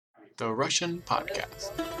The Russian Podcast.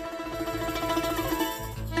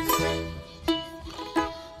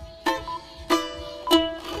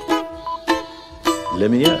 Для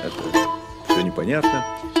меня это все непонятно.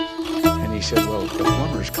 And he said, well, the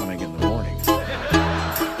plumber's coming in the morning.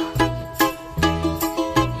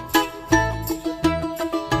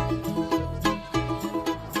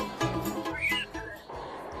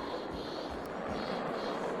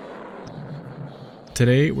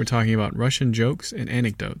 Today, we're talking about Russian jokes and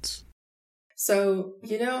anecdotes. So,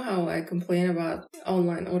 you know how I complain about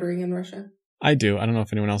online ordering in Russia? I do. I don't know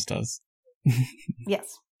if anyone else does.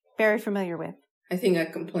 Yes, very familiar with. I think I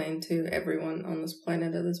complain to everyone on this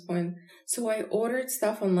planet at this point. So I ordered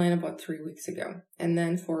stuff online about 3 weeks ago. And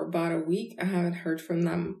then for about a week, I haven't heard from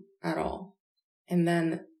them at all. And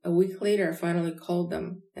then a week later, I finally called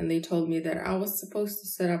them. And they told me that I was supposed to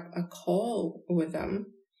set up a call with them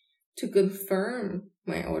to confirm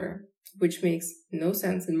my order, which makes no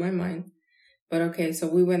sense in my mind. But okay, so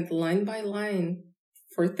we went line by line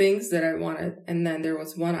for things that I wanted. And then there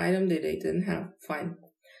was one item that they didn't have. Fine.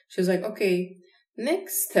 She was like, okay,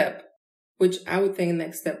 next step, which I would think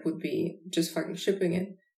next step would be just fucking shipping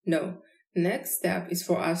it. No. Next step is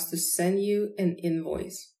for us to send you an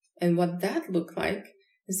invoice. And what that looked like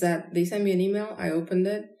is that they sent me an email. I opened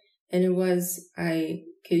it and it was, I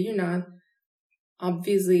kid you not,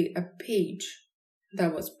 obviously a page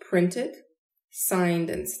that was printed, signed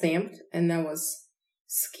and stamped, and that was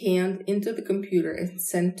scanned into the computer and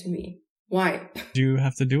sent to me. Why? What do you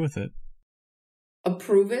have to do with it?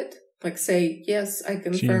 Approve it? Like say, yes, I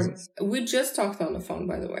confirm. Jesus. We just talked on the phone,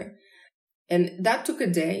 by the way. And that took a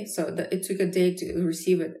day. So it took a day to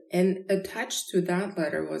receive it. And attached to that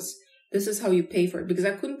letter was, this is how you pay for it. Because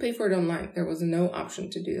I couldn't pay for it online. There was no option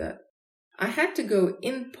to do that. I had to go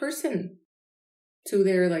in person to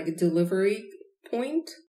their delivery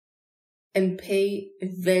point and pay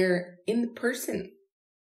there in person.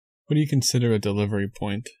 What do you consider a delivery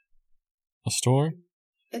point? A store?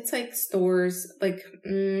 It's like stores,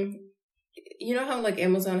 you know how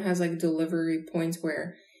Amazon has delivery points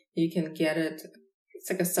where you can get it. It's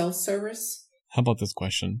like a self-service. How about this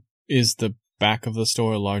question? Is the back of the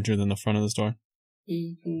store larger than the front of the store?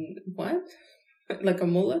 What? Like a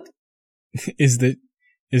mullet? Is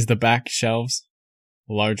the back shelves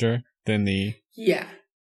larger than the... Yeah.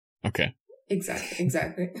 Okay.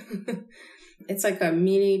 Exactly. It's like a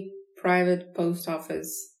mini private post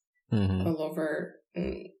office all over,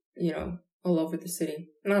 all over the city.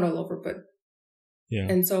 Not all over, but... Yeah.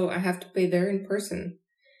 And so I have to pay there in person.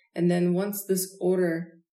 And then once this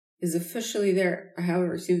order is officially there, I haven't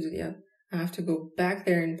received it yet, I have to go back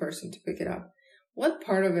there in person to pick it up. What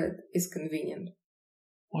part of it is convenient?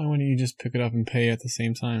 Why wouldn't you just pick it up and pay at the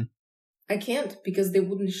same time? I can't because they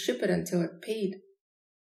wouldn't ship it until I paid.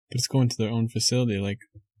 But it's going to their own facility,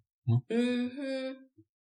 huh? Mm-hmm.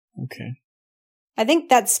 Okay. I think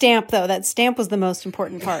that stamp was the most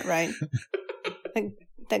important part, right?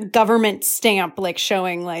 That government stamp,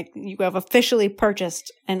 showing you have officially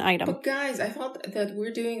purchased an item. But guys, I thought that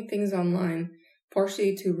we're doing things online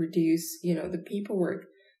partially to reduce, the paperwork.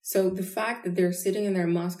 So the fact that they're sitting in their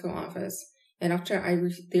Moscow office and after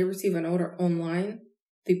they receive an order online,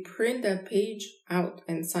 they print that page out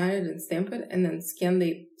and sign it and stamp it and then scan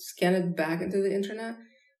it back into the internet.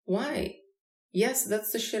 Why? Yes,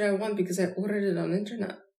 that's the shit I want because I ordered it on the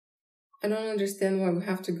internet. I don't understand why we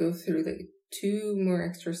have to go through the 2 more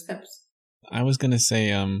extra steps. I was going to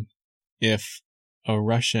say, if a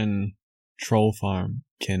Russian troll farm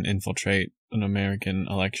can infiltrate an American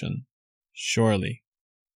election, surely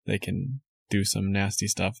they can do some nasty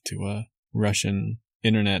stuff to a Russian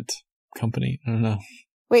internet company. I don't know.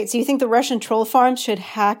 Wait, so you think the Russian troll farms should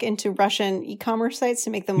hack into Russian e-commerce sites to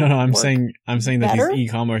make them No, I'm saying that better? these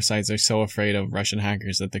e-commerce sites are so afraid of Russian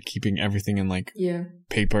hackers that they're keeping everything in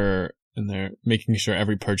paper and they're making sure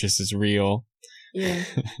every purchase is real. Yeah.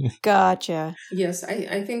 Gotcha. Yes,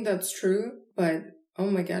 I think that's true, but oh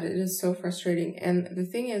my god, it is so frustrating. And the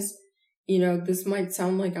thing is, this might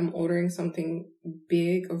sound like I'm ordering something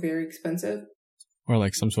big or very expensive. Or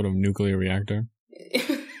some sort of nuclear reactor.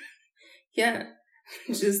 Yeah.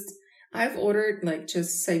 I've ordered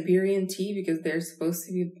just Siberian tea because they're supposed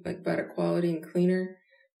to be better quality and cleaner.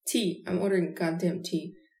 Tea. I'm ordering goddamn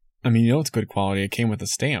tea. I mean, it's good quality. It came with a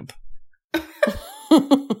stamp.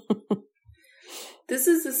 This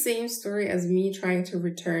is the same story as me trying to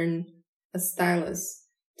return a stylus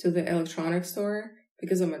to the electronics store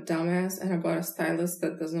because I'm a dumbass and I bought a stylus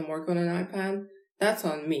that doesn't work on an iPad. That's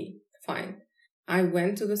on me. Fine. I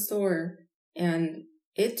went to the store and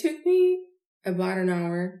it took me about an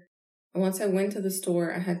hour. And once I went to the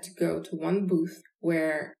store, I had to go to one booth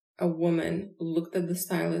where a woman looked at the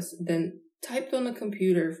stylus, then typed on a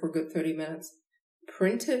computer for a good 30 minutes,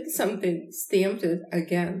 printed something, stamped it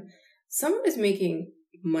again. Someone is making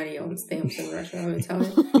money on stamps in Russia, I'm going to tell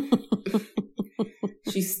you.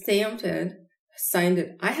 She stamped it, signed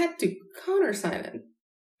it. I had to countersign it.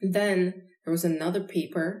 Then there was another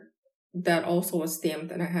paper that also was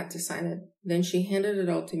stamped and I had to sign it. Then she handed it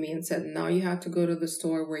all to me and said, now you have to go to the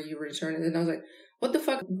store where you return it. And I was like, what the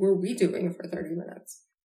fuck were we doing for 30 minutes?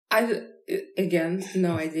 Again,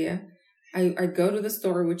 no idea. I go to the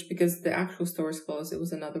store, which because the actual store is closed, it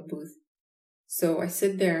was another booth. So I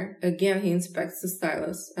sit there. Again, he inspects the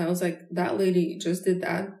stylus. I was like, that lady just did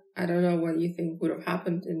that. I don't know what you think would have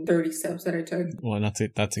happened in 30 steps that I took. Well,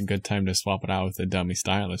 that's a good time to swap it out with a dummy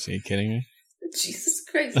stylus. Are you kidding me? Jesus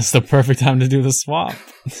Christ. That's the perfect time to do the swap.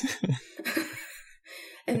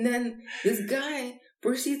 And then this guy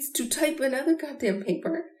proceeds to type another goddamn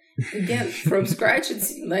paper. Again, from scratch, it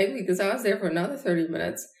seemed like, because I was there for another 30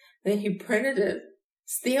 minutes. Then he printed it,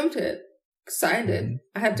 stamped it, signed it.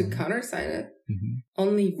 I had to countersign it.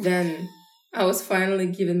 Only then I was finally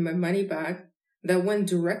given my money back. That went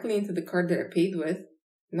directly into the card that I paid with,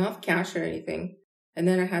 not cash or anything. And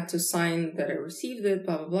then I had to sign that I received it,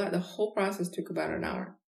 blah, blah, blah. The whole process took about an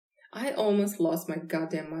hour. I almost lost my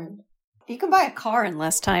goddamn mind. You can buy a car in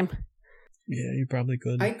less time. Yeah, you probably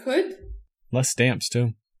could. I could. Less stamps,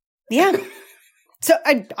 too. Yeah. So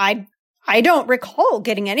I don't recall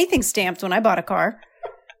getting anything stamped when I bought a car.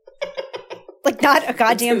 Like, not a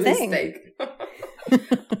goddamn thing.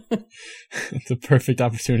 It's a perfect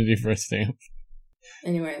opportunity for a stamp.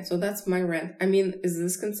 Anyway, so that's my rant. I mean, is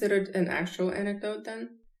this considered an actual anecdote then?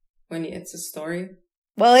 When it's a story?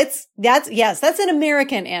 Well, that's an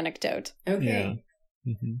American anecdote. Okay.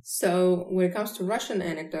 Yeah. So when it comes to Russian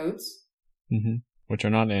anecdotes, which are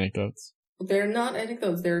not anecdotes. They're not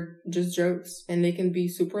anecdotes. They're just jokes, and they can be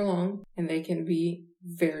super long and they can be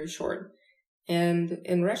very short. And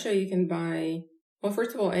in Russia, you can buy, well,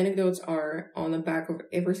 first of all, anecdotes are on the back of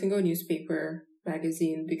every single newspaper,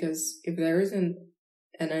 magazine, because if there isn't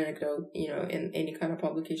an anecdote, in any kind of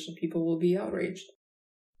publication, people will be outraged.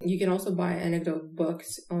 You can also buy anecdote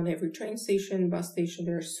books on every train station, bus station.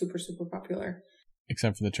 They're super, super popular.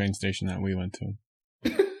 Except for the train station that we went to.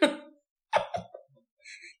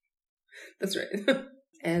 That's right.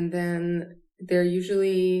 And then they're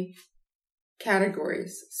usually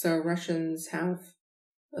categories. So Russians have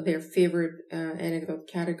their favorite anecdote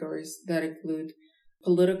categories that include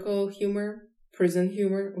political humor, prison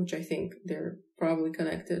humor, which I think they're probably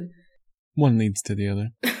connected. One leads to the other.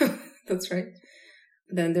 That's right.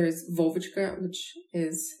 Then there's Vovichka, which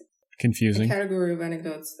is confusing. A category of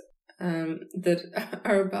anecdotes that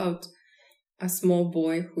are about a small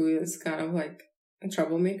boy who is kind of like a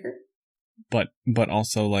troublemaker. But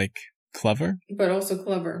also like clever? But also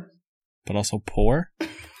clever. But also poor?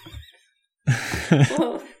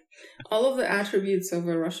 Well, all of the attributes of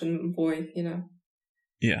a Russian boy,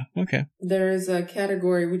 Yeah, okay. There is a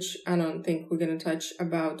category, which I don't think we're going to touch,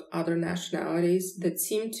 about other nationalities that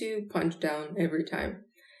seem to punch down every time.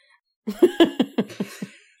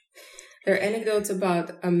 There are anecdotes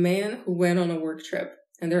about a man who went on a work trip,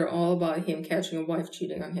 and they're all about him catching a wife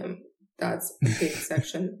cheating on him. That's a big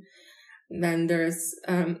section. Then there's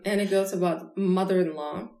anecdotes about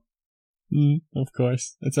mother-in-law. Of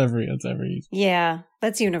course. It's every. Yeah,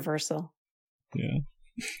 that's universal. Yeah.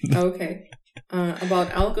 Okay.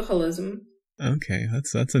 About alcoholism. Okay,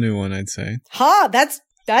 that's a new one, I'd say.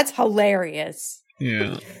 That's hilarious.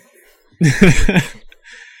 Yeah.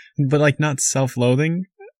 But like not self-loathing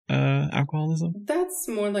alcoholism? That's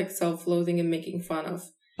more like self-loathing and making fun of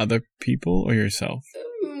other people or yourself?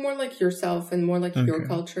 More like yourself and more like your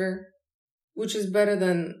culture, which is better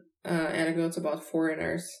than anecdotes about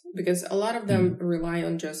foreigners, because a lot of them rely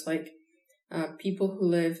on just like people who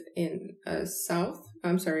live in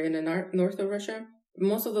in the north of Russia.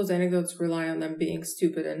 Most of those anecdotes rely on them being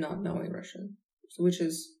stupid and not knowing Russian, which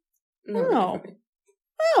is not really funny.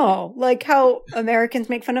 Oh, like how Americans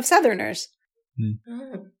make fun of Southerners.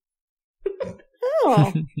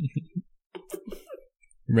 Oh.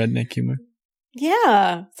 Redneck humor.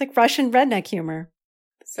 Yeah, it's like Russian redneck humor.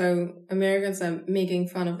 So Americans are making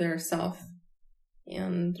fun of their south,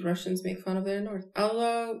 and Russians make fun of their north.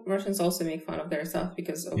 Although Russians also make fun of their south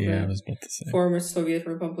because of the former Soviet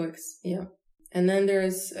republics. Yeah. And then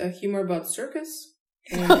there's humor about circus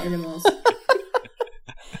and animals.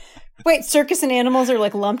 Wait, circus and animals are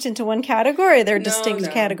like lumped into one category? They're distinct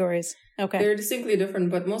categories. Okay. They're distinctly different,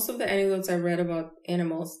 but most of the anecdotes I read about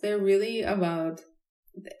animals, they're really about,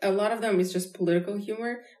 a lot of them is just political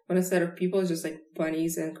humor, but instead of people, it's just like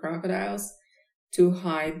bunnies and crocodiles. to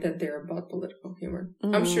hide that they're about political humor.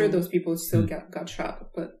 I'm sure those people still got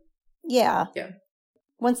shot, but yeah. Yeah.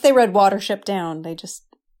 Once they read Watership Down, they just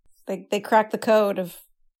they cracked the code of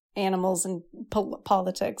animals and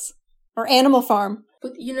politics or Animal Farm.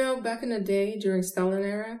 But back in the day during Stalin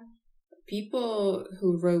era, people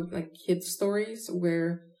who wrote like kids stories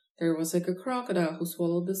where there was like a crocodile who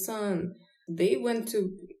swallowed the sun, they went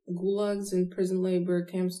to gulags and prison labor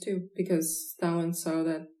camps too, because Stalin saw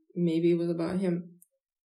that maybe it was about him.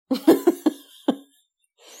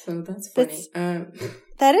 So that's funny.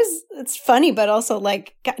 It's funny, but also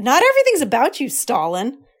like, not everything's about you,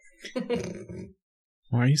 Stalin.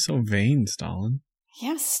 Why are you so vain, Stalin?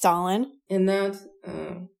 Yeah, Stalin. In that,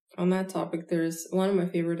 on that topic, there's one of my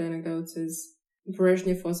favorite anecdotes is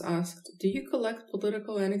Brezhnev was asked, "Do you collect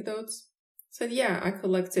political anecdotes?" Said, "Yeah, I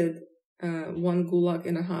collected 1 gulag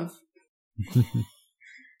and a half."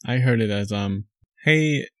 I heard it as,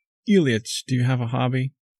 "Hey, Ilyich, do you have a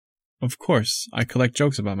hobby?" "Of course, I collect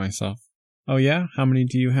jokes about myself." "Oh yeah? How many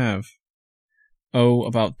do you have?" "Oh,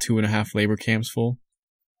 about 2.5 labor camps full."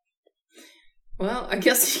 Well, I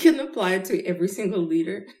guess you can apply it to every single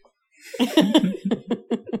leader.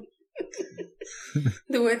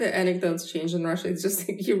 The way the anecdotes change in Russia, it's just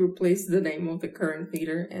like you replace the name of the current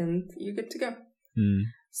leader and you're good to go.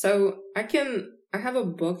 So I have a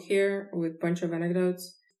book here with a bunch of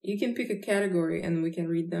anecdotes. You can pick a category and we can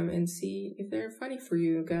read them and see if they're funny for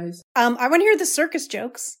you guys. I want to hear the circus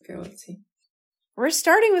jokes. Okay, let's see. We're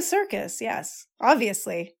starting with circus, yes,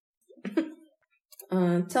 obviously.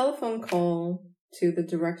 Telephone call to the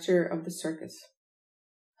director of the circus.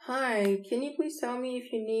 "Hi, can you please tell me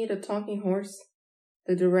if you need a talking horse?"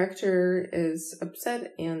 The director is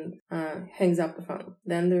upset and hangs up the phone.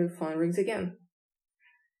 Then the phone rings again.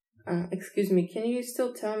 "Excuse me, can you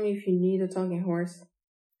still tell me if you need a talking horse?"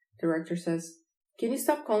 Director says, "Can you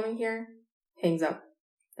stop calling here?" Hangs up.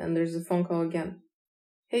 Then there's a phone call again.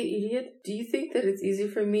 "Hey, idiot, do you think that it's easy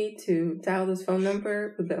for me to dial this phone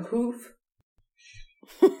number with a hoof?"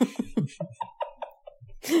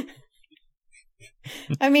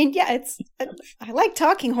 I mean, yeah, I like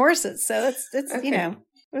talking horses, so it's Okay.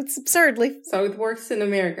 it's absurdly. So it works in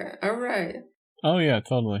America. All right. Oh yeah,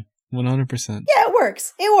 totally. 100%. Yeah, it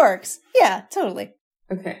works. It works. Yeah, totally.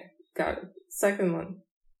 Okay, got it. Second one.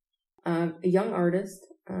 A young artist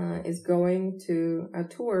is going to a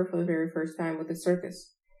tour for the very first time with a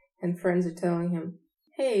circus, and friends are telling him,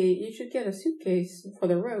 "Hey, you should get a suitcase for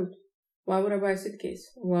the road." "Why would I buy a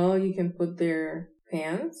suitcase?" "Well, you can put their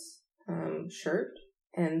pants, shirt."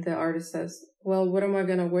 And the artist says, "Well, what am I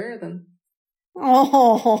gonna wear then?"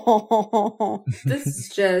 Oh, This is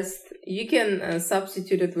just, you can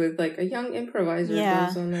substitute it with like a young improviser Yeah.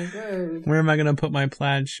 goes on the road. Where am I going to put my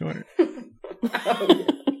plaid short? Oh,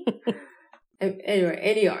 yeah. Anyway,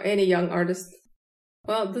 any young artist.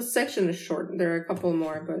 Well, this section is short. There are a couple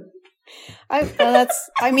more, but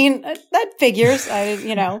that figures. I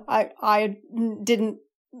didn't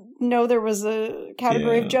know there was a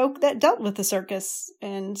category of joke that dealt with the circus,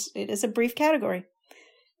 and it is a brief category.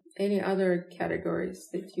 any other categories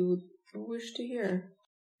that you would wish to hear?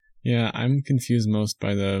 Yeah, I'm confused most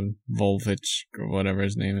by the Volvich or whatever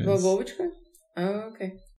his name is. Vovichka? Oh,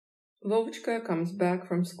 okay. Vovichka comes back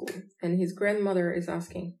from school, and his grandmother is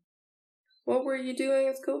asking, "What were you doing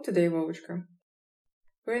at school today, Vovichka?"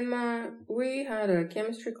 "Grandma, we had a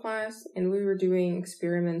chemistry class, and we were doing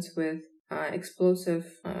experiments with explosive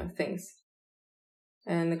things."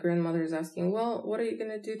 And the grandmother is asking, "Well, what are you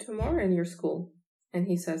going to do tomorrow in your school?" And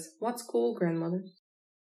he says, "What school, grandmother?"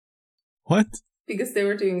 What? Because they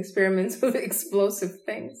were doing experiments with explosive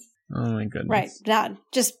things. Oh my goodness. Right.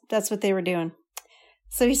 That's what they were doing.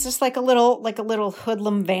 So he's just like a little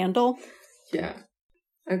hoodlum vandal. Yeah.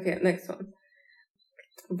 Okay, next one.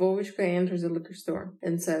 Vovichka enters a liquor store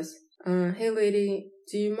and says, "Hey lady,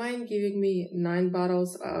 do you mind giving me 9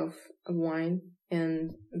 bottles of wine?"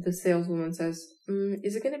 And the saleswoman says,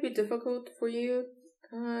 "Is it going to be difficult for you,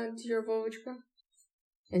 dear Vovichka?"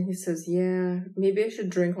 And he says, "Yeah, maybe I should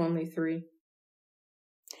drink only 3.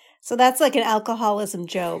 So that's like an alcoholism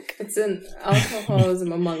joke. It's an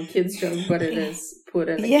alcoholism among kids joke, but it is put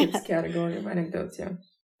in the kids category of anecdotes, yeah.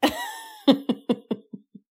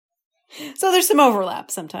 So there's some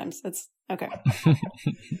overlap sometimes. That's okay.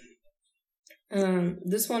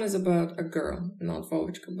 This one is about a girl, not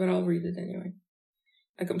Vovichka, but I'll read it anyway.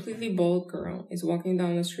 A completely bald girl is walking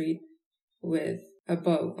down the street with a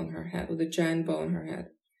bow on her head, with a giant bow on her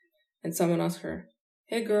head. And someone asks her,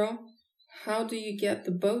 "Hey girl, how do you get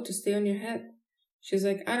the bow to stay on your head?" She's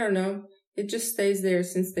like, "I don't know. It just stays there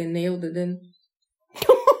since they nailed it in."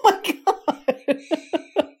 Oh my god.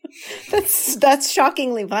 That's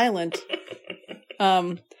shockingly violent.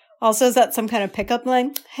 Also, is that some kind of pickup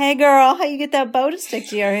line? Hey, girl, how you get that bow to stick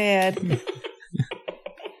to your head?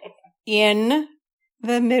 In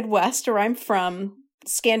the Midwest, where I'm from,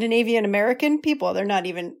 Scandinavian American people, they're not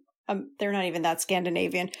even that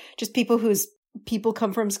Scandinavian. Just people whose people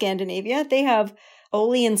come from Scandinavia. They have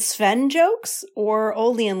Oli and Sven jokes or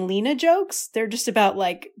Oli and Lena jokes. They're just about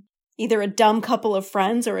like either a dumb couple of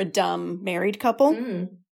friends or a dumb married couple.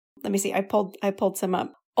 Let me see. I pulled some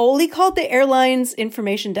up. Oli called the airline's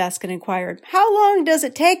information desk and inquired, "How long does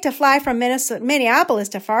it take to fly from Minneapolis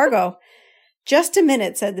to Fargo?" "Just a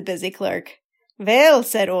minute," said the busy clerk. "Well,"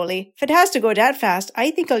 said Oli, "if it has to go that fast,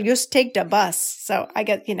 I think I'll just take the bus." So I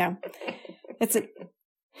get, it's a...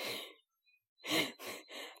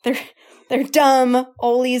 They're dumb.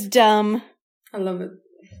 Oli's dumb. I love it.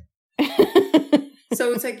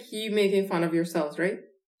 So it's like you making fun of yourselves, right?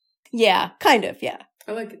 Yeah, kind of, yeah.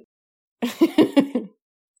 I like it.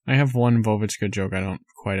 I have one Vovitchka joke I don't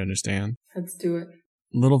quite understand. Let's do it.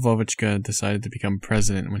 Little Vovitchka decided to become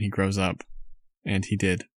president when he grows up, and he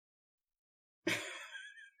did.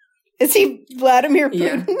 Is he Vladimir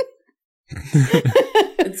Putin? Yeah.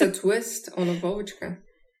 It's a twist on a Vovitchka.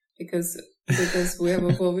 Because we have a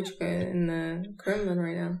Vovitchka in the Kremlin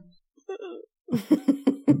right now.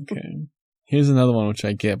 Okay. Here's another one which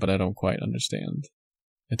I get, but I don't quite understand.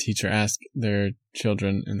 A teacher asked their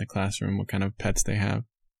children in the classroom what kind of pets they have.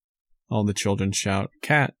 All the children shout,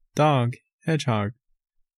 "Cat, dog, hedgehog."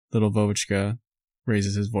 Little Vovitchka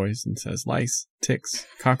raises his voice and says, "Lice, ticks,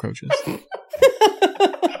 cockroaches."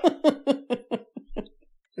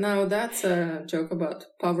 Now that's a joke about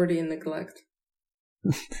poverty and neglect.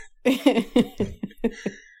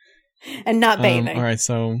 And not bathing. All right,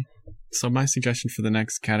 so my suggestion for the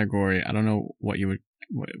next category, I don't know what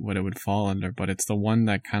it would fall under, but it's the one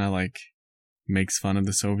that kind of like makes fun of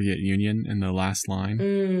the Soviet Union in the last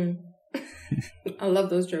line. I love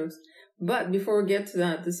those jokes. But before we get to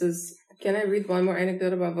that, can I read one more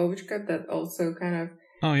anecdote about Vovitchka that also kind of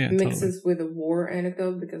mixes with a war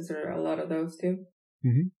anecdote, because there are a lot of those too.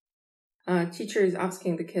 Teacher is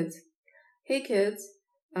asking the kids, "Hey kids,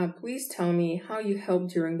 please tell me how you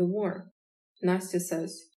helped during the war." Nastya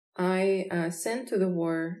says, "I sent to the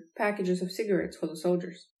war packages of cigarettes for the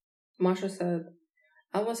soldiers." Masha said,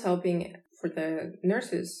 "I was helping for the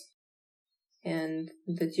nurses." And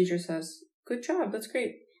the teacher says, "Good job, that's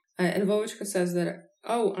great." And Vovitchka says that,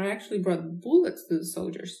 "Oh, I actually brought bullets to the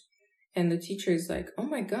soldiers." And the teacher is like, "Oh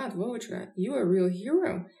my God, Vovitchka, you're a real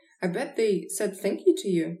hero. I bet they said thank you to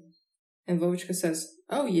you." And Vovitchka says,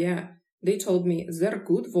 "Oh yeah, they told me, they're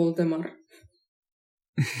good, Voldemar."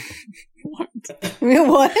 What?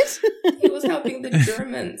 What? He was helping the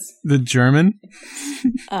Germans. The German?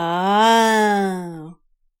 Oh.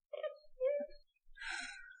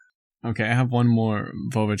 Okay, I have one more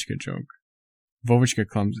Vovitchka joke. Vovitchka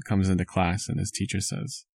comes into class and his teacher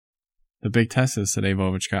says, "The big test is today,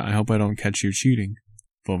 Vovitchka. I hope I don't catch you cheating."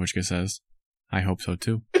 Vovitchka says, "I hope so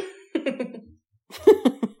too."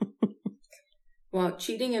 Well,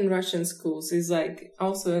 cheating in Russian schools is like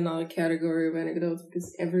also another category of anecdotes,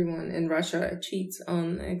 because everyone in Russia cheats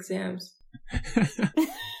on exams.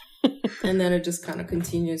 And then it just kind of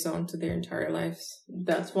continues on to their entire lives.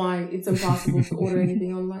 That's why it's impossible to order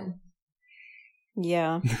anything online.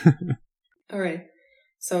 Yeah. All right.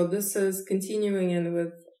 So this is continuing in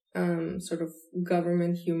with sort of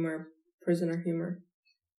government humor, prisoner humor.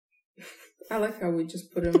 I like how we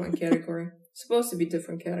just put it in one category. Supposed to be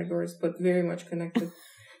different categories, but very much connected.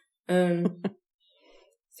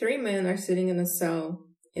 3 men are sitting in a cell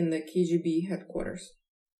in the KGB headquarters.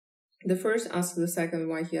 The first asks the second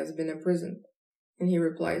why he has been imprisoned, and he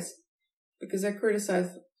replies, "Because I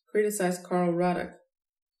criticized Karl Radek."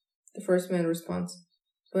 The first man responds,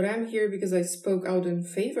 "But I'm here because I spoke out in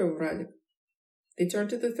favor of Radek." They turn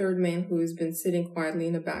to the third man, who has been sitting quietly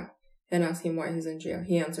in the back, and ask him why he's in jail.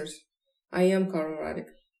 He answers, "I am Karl Radek."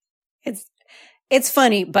 It's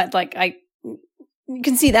funny, but like you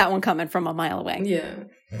can see that one coming from a mile away. Yeah.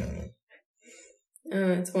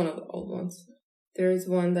 It's one of the old ones. There is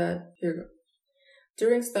one that, here we go.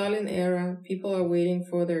 During Stalin era, people are waiting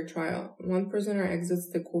for their trial. One prisoner exits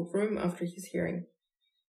the courtroom after his hearing.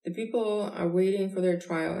 The people are waiting for their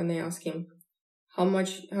trial, and they ask him, how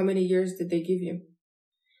many years did they give you?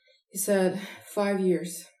 He said, 5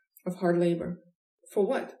 years of hard labor. For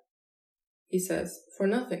what? He says, for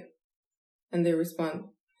nothing. And they respond,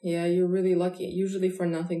 yeah, you're really lucky. Usually for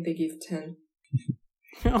nothing, they give 10.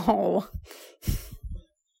 Oh.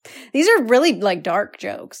 These are really, like, dark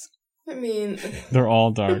jokes. I mean... They're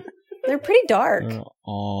all dark. They're pretty dark. They're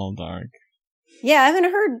all dark. Yeah, I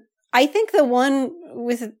haven't heard... I think the one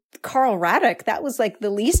with Karl Radek, that was, like, the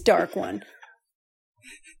least dark one.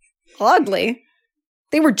 ugly.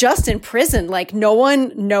 They were just in prison. Like no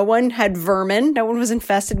one had vermin. No one was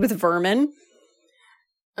infested with vermin.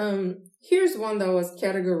 Here's one that was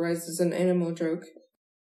categorized as an animal joke.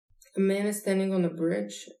 A man is standing on a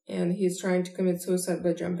bridge and he's trying to commit suicide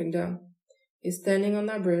by jumping down. He's standing on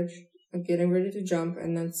that bridge and getting ready to jump,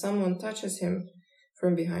 and then someone touches him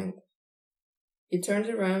from behind. He turns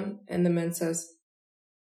around and the man says,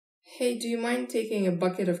 "Hey, do you mind taking a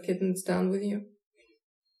bucket of kittens down with you?"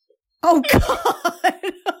 Oh, God.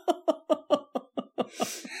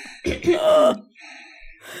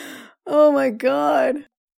 Oh, my God.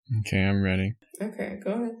 Okay, I'm ready. Okay,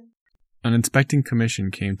 go ahead. An inspecting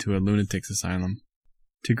commission came to a lunatic's asylum.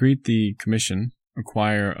 To greet the commission, a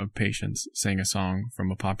choir of patients sang a song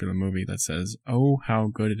from a popular movie that says, "Oh, how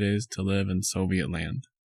good it is to live in Soviet land."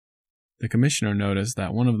 The commissioner noticed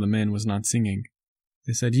that one of the men was not singing.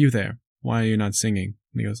 They said, "You there, why are you not singing?"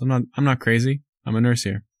 And he goes, I'm not crazy. I'm a nurse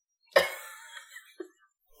here."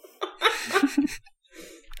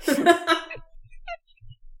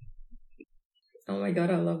 Oh my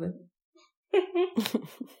God, I love it.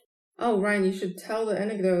 Oh, Ryan, you should tell the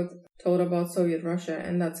anecdote told about Soviet Russia,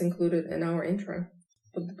 and that's included in our intro.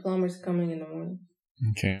 But the plumber's coming in the morning.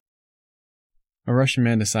 Okay. A Russian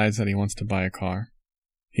man decides that he wants to buy a car.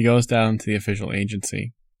 He goes down to the official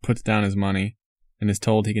agency, puts down his money, and is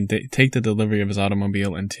told he can take the delivery of his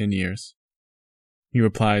automobile in 10 years. He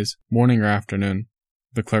replies, "Morning or afternoon."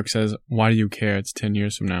 The clerk says, "Why do you care? It's 10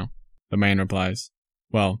 years from now." The man replies,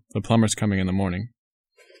 "Well, the plumber's coming in the morning."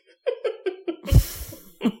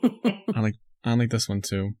 I like this one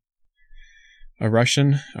too. A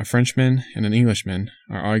Russian, a Frenchman, and an Englishman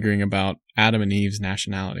are arguing about Adam and Eve's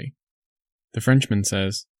nationality. The Frenchman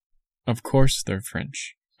says, "Of course they're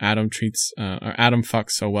French. Adam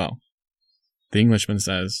fucks so well." The Englishman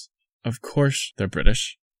says, "Of course they're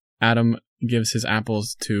British. Adam gives his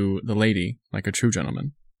apples to the lady like a true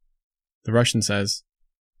gentleman." The Russian says,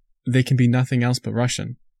 "They can be nothing else but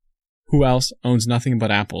Russian. Who else owns nothing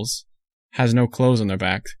but apples, has no clothes on their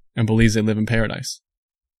back, and believes they live in paradise?"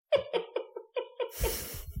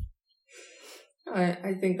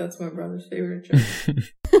 I think that's my brother's favorite joke.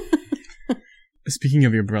 Speaking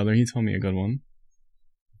of your brother, he told me a good one.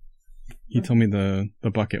 He told me the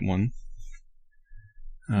bucket one.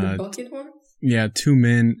 The bucket one? Yeah, two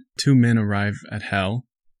men arrive at hell.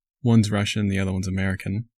 One's Russian, the other one's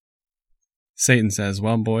American. Satan says,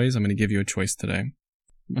 "Well, boys, I'm going to give you a choice today.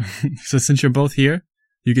 So since you're both here,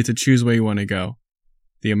 you get to choose where you want to go.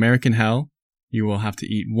 The American hell, you will have to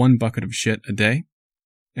eat 1 bucket of shit a day.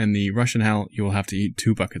 And the Russian hell, you will have to eat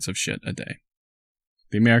 2 buckets of shit a day."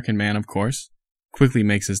 The American man, of course, quickly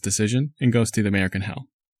makes his decision and goes to the American hell.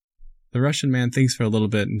 The Russian man thinks for a little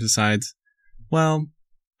bit and decides, "Well,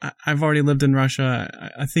 I've already lived in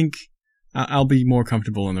Russia. I think I'll be more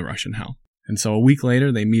comfortable in the Russian hell." And so a week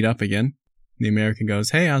later, they meet up again. The American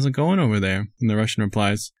goes, "Hey, how's it going over there?" And the Russian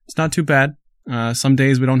replies, "It's not too bad. Some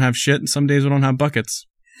days we don't have shit, and some days we don't have buckets.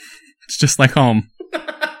 It's just like home."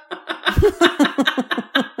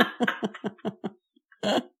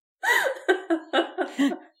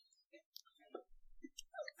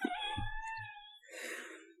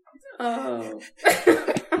 Oh.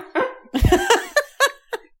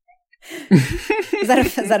 Is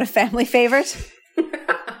that a family favorite?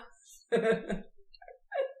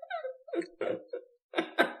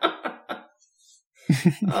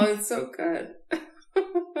 Oh, it's so good.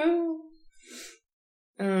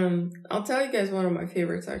 I'll tell you guys one of my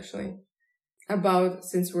favorites actually.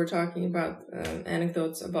 Since we're talking about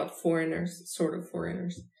anecdotes about foreigners, sort of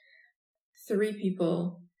foreigners. 3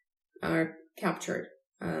 people are captured.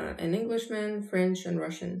 An Englishman, French, and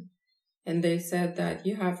Russian. And they said that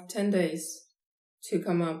you have 10 days to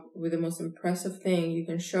come up with the most impressive thing you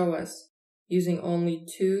can show us using only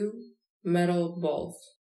 2 metal balls.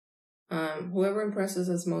 Whoever impresses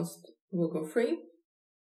us most will go free,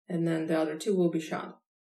 and then the other 2 will be shot.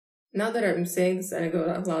 Now that I'm saying this anecdote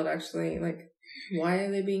out loud, actually, like, why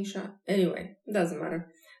are they being shot? Anyway, it doesn't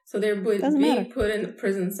matter. So they're being put in a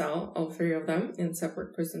prison cell, all 3 of them, in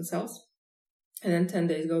separate prison cells. And then 10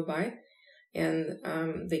 days go by, and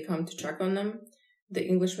they come to check on them. The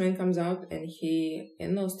Englishman comes out, and he,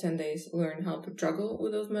 in those 10 days, learned how to juggle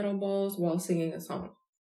with those metal balls while singing a song.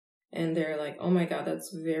 And they're like, "Oh my God,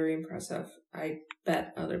 that's very impressive. I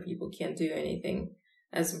bet other people can't do anything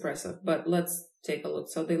as impressive, but let's take a look."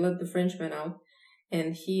 So they let the Frenchman out,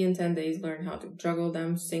 and he, in 10 days, learned how to juggle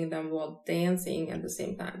them, sing them while dancing at the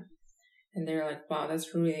same time. And they're like, "Wow,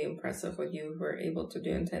 that's really impressive what you were able to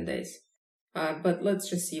do in 10 days. But let's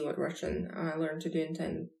just see what Russian learned to do in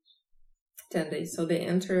 10 days. So they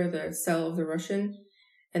enter the cell of the Russian,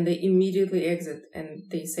 And they immediately exit and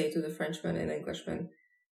they say to the Frenchman and Englishman,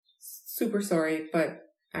 super sorry, but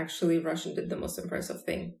actually Russian did the most impressive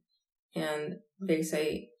thing. And they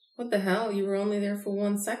say, what the hell? You were only there for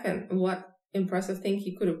 1 second. What impressive thing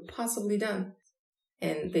he could have possibly done?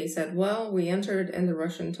 And they said, well, we entered and the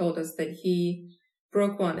Russian told us that he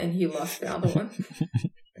broke one and he lost the other one.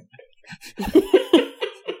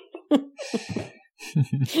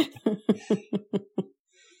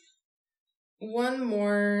 One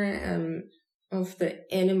more of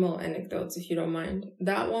the animal anecdotes, if you don't mind.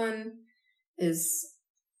 That one is,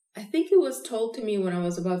 I think it was told to me when I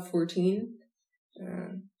was about 14.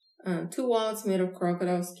 2 wallets made of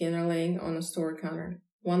crocodile skin are laying on a store counter.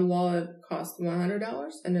 One wallet cost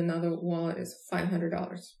 $100 and another wallet is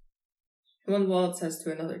 $500. One wallet says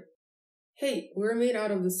to another, hey, we're made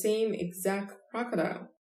out of the same exact crocodile.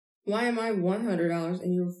 Why am I $100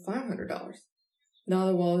 and you're $500? The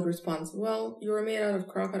other wallet responds, well, you were made out of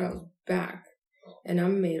crocodile's back and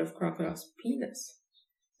I'm made of crocodile's penis.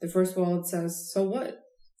 The first wallet says, so what?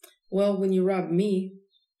 Well, when you rob me,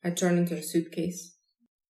 I turn into a suitcase.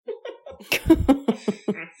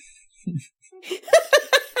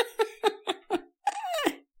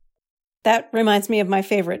 That reminds me of my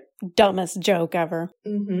favorite dumbest joke ever.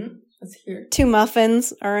 Mm-hmm. Let's hear it. 2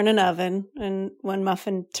 muffins are in an oven, and one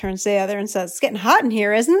muffin turns to the other and says, it's getting hot in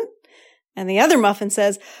here, isn't it? And the other muffin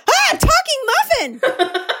says, talking muffin!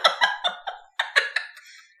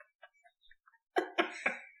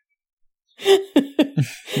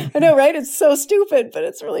 I know, right? It's so stupid, but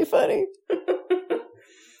it's really funny.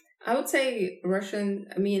 I would say Russian,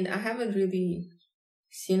 I mean, I haven't really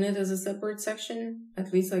seen it as a separate section,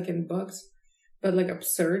 at least like in books, but like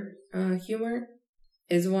absurd humor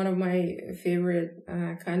is one of my favorite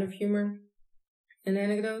kind of humor in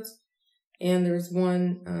anecdotes. And there's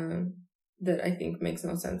one that I think makes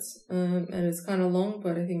no sense. And it's kind of long,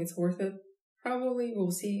 but I think it's worth it. Probably.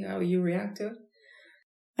 We'll see how you react to it.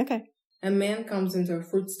 Okay. A man comes into a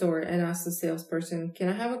fruit store and asks the salesperson, can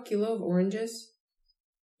I have a kilo of oranges?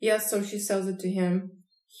 Yes, so she sells it to him.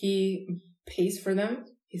 He pays for them.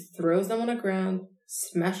 He throws them on the ground,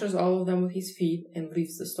 smashes all of them with his feet, and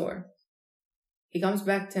leaves the store. He comes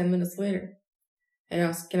back 10 minutes later and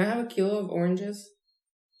asks, can I have a kilo of oranges?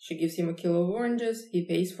 She gives him a kilo of oranges. He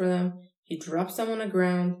pays for them. He drops them on the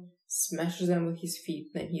ground, smashes them with his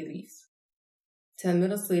feet, then he leaves. 10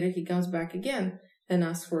 minutes later, he comes back again and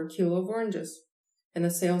asks for a kilo of oranges. And the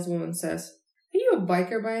saleswoman says, are you a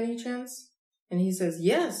biker by any chance? And he says,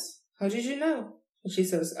 yes. How did you know? And she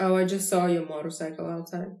says, oh, I just saw your motorcycle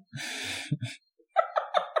outside.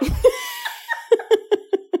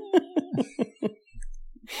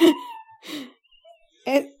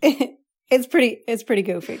 It's pretty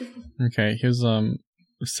goofy. Okay, here's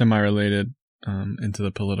semi-related into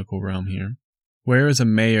the political realm here. Where is a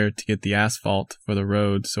mayor to get the asphalt for the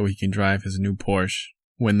road so he can drive his new Porsche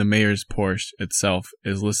when the mayor's Porsche itself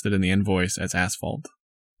is listed in the invoice as asphalt?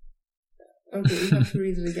 Okay, you have to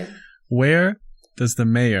read it again. Where does the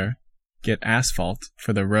mayor get asphalt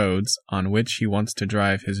for the roads on which he wants to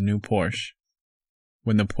drive his new Porsche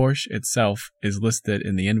when the Porsche itself is listed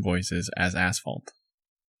in the invoices as asphalt?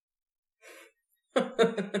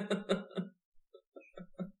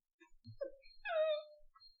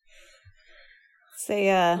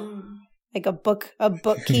 Say like a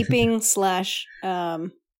bookkeeping slash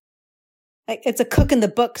it's a cook in the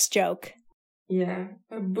books joke. Yeah,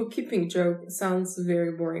 a bookkeeping joke sounds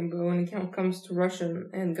very boring, but when it comes to Russian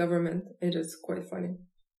and government, it is quite funny.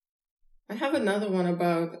 I have another one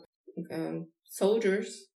about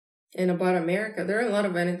soldiers and about America. There are a lot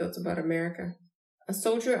of anecdotes about America. A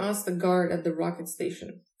soldier asked the guard at the rocket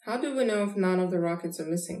station, how do we know if none of the rockets are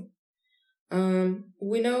missing?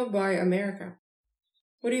 We know by America.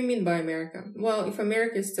 What do you mean by America? Well, if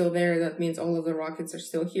America is still there, that means all of the rockets are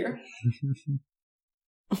still here.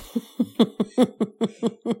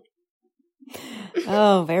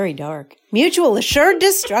 Oh, very dark. Mutual assured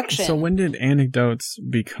destruction. So when did anecdotes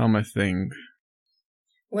become a thing?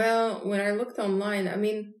 Well, when I looked online, I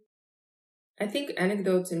mean, I think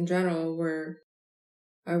anecdotes in general were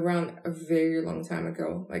around a very long time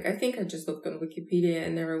ago. Like, I think I just looked on Wikipedia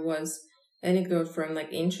and there was anecdote from like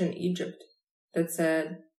ancient Egypt that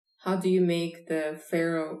said, how do you make the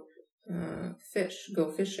pharaoh fish go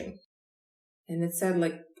fishing? And it said,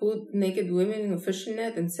 like, put naked women in a fishing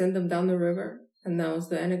net and send them down the river. And that was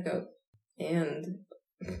the anecdote. And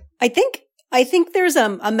I think there's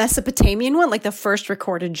a Mesopotamian one, like the first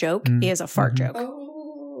recorded joke is a fart joke.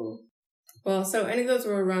 Oh. Well, so anecdotes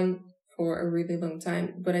were around for a really long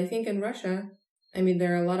time. But I think in Russia, I mean,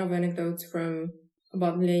 there are a lot of anecdotes from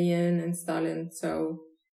about Lenin and Stalin. So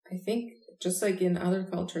I think just like in other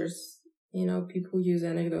cultures, people use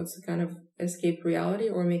anecdotes to kind of escape reality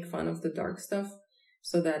or make fun of the dark stuff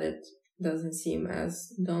so that it doesn't seem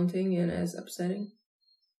as daunting and as upsetting.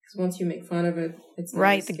 Because once you make fun of it, it's not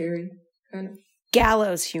as scary, kind of.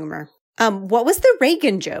 Gallows humor. What was the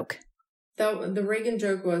Reagan joke? The Reagan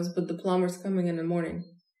joke was, but the plumber's coming in the morning.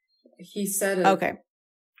 He said it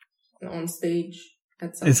on stage.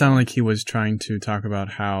 It sounded like he was trying to talk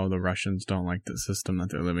about how the Russians don't like the system that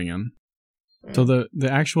they're living in. So the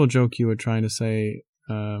actual joke you were trying to say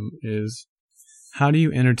is, how do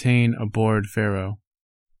you entertain a bored pharaoh?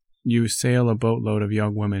 You sail a boatload of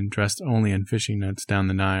young women dressed only in fishing nets down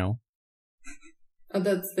the Nile. Oh,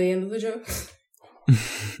 that's the end of the joke?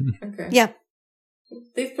 Okay. Yeah.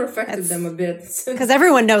 They've perfected them a bit. Because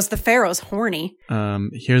everyone knows the pharaoh's horny.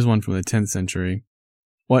 Here's one from the 10th century.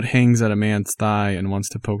 What hangs at a man's thigh and wants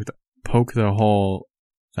to poke the hole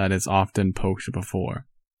that is often poked before?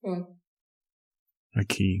 Well, a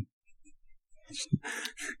key.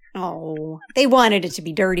 Oh, they wanted it to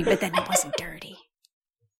be dirty, but then it wasn't dirty.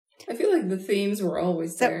 I feel like the themes were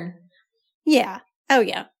always there. Yeah. Oh,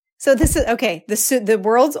 yeah. So this is, okay, the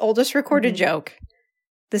world's oldest recorded joke.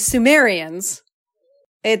 The Sumerians.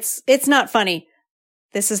 It's not funny.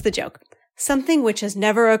 This is the joke. Something which has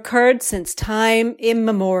never occurred since time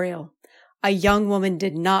immemorial. A young woman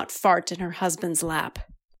did not fart in her husband's lap.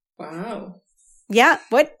 Wow. Yeah.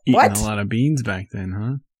 What? Eating what? a lot of beans back then,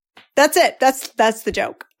 huh? That's it. That's the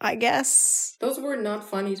joke, I guess. Those were not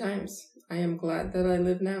funny times. I am glad that I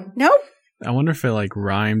live now. Nope. I wonder if it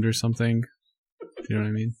rhymed or something. Do you know what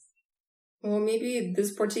I mean? Well, maybe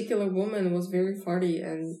this particular woman was very farty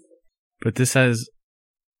and... But this says...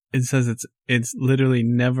 It says it's literally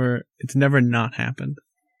never not happened.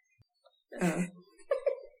 Oh.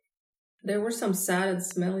 There were some sad and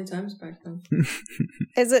smelly times back then.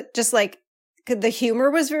 Is it just the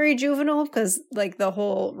humor was very juvenile? Because the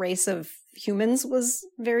whole race of humans was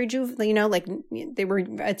very juvenile,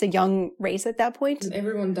 it's a young race at that point. And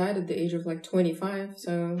everyone died at the age of 25,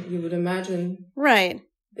 so you would imagine. Right.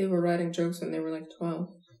 They were writing jokes when they were 12.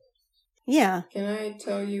 Yeah. Can I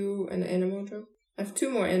tell you an animal joke? I have 2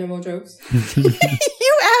 more animal jokes.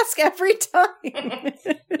 You ask every time.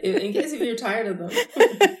 in case if you're tired of them.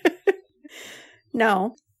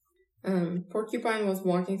 No. Porcupine was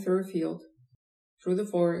walking through a field, through the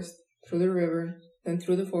forest, through the river, then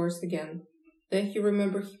through the forest again. Then he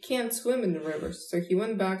remembered he can't swim in the rivers, so he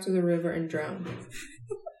went back to the river and drowned.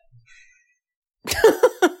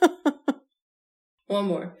 One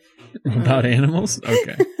more. About animals?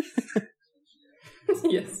 Okay.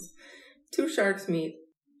 Yes. 2 sharks meet.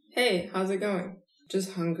 Hey, how's it going?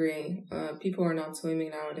 Just hungry. People are not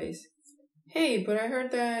swimming nowadays. Hey, but I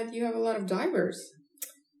heard that you have a lot of divers.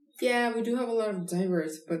 Yeah, we do have a lot of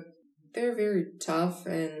divers, but they're very tough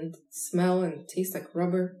and smell and taste like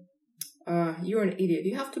rubber. You're an idiot.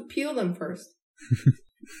 You have to peel them first.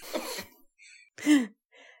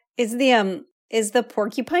 Is the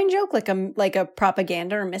porcupine joke like a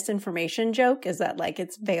propaganda or misinformation joke? Is that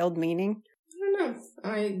its veiled meaning? I don't know.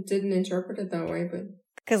 I didn't interpret it that way, but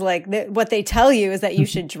because what they tell you is that you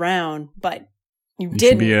should drown, but you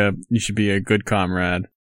didn't. You should be a good comrade.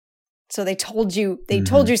 So they told you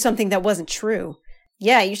something that wasn't true.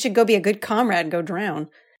 Yeah, you should go be a good comrade and go drown.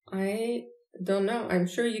 I don't know. I'm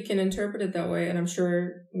sure you can interpret it that way, and I'm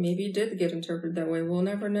sure maybe it did get interpreted that way. We'll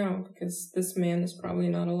never know because this man is probably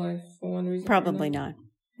not alive for one reason. Probably not.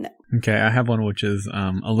 No. Okay, I have one which is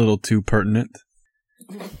a little too pertinent.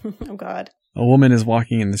 Oh, God. A woman is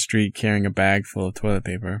walking in the street carrying a bag full of toilet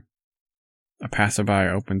paper. A passerby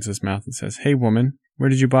opens his mouth and says, "Hey, woman, where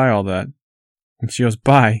did you buy all that?" And she goes,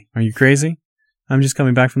 "Buy? Are you crazy? I'm just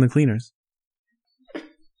coming back from the cleaners."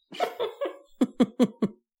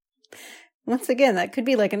 Once again, that could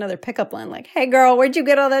be another pickup line, "Hey, girl, where'd you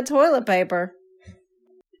get all that toilet paper?"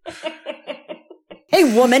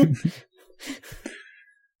 Hey, woman.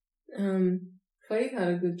 Clay had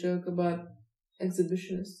a good joke about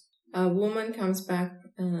exhibitionists. A woman goes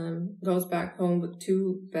back home with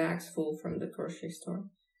 2 bags full from the grocery store.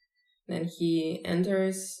 Then he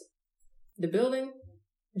enters the building,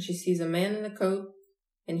 and she sees a man in a coat,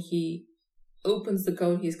 and he opens the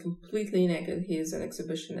coat. He's completely naked. He is an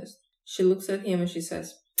exhibitionist. She looks at him and she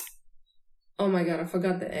says, "Oh my God, I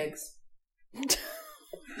forgot the eggs."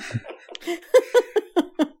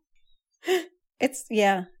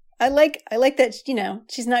 Yeah. I like that,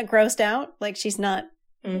 she's not grossed out. She's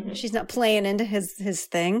not playing into his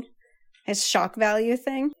thing, his shock value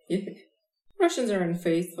thing. Yeah. Russians are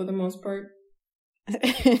unfazed for the most part.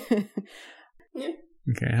 Yeah.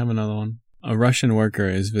 Okay, I have another one. A Russian worker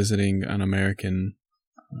is visiting an American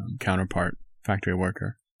counterpart, factory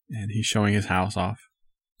worker. and he's showing his house off.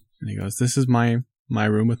 And he goes, "This is my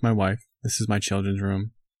room with my wife. This is my children's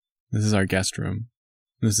room. This is our guest room.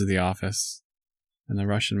 This is the office." And the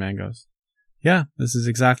Russian man goes, "Yeah, this is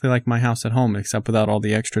exactly like my house at home, except without all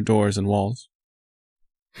the extra doors and walls."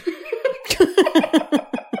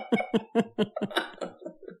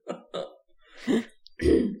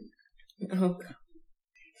 Oh, God.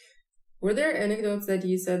 Were there anecdotes that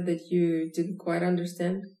you said that you didn't quite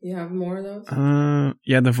understand? You have more of those?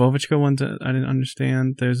 Yeah, the Vovechka ones I didn't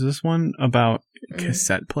understand. There's this one about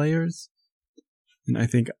cassette players, and I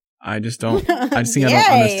think I just don't. I just think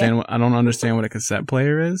I don't understand what a cassette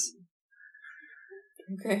player is.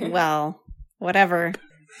 Okay. Well, whatever,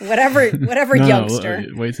 No, youngster.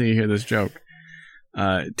 wait till you hear this joke.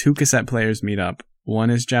 Two cassette players meet up.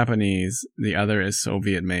 One is Japanese, the other is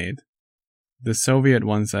Soviet made. The Soviet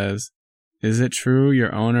one says, "Is it true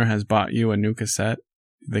your owner has bought you a new cassette?"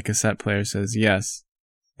 The cassette player says, "Yes."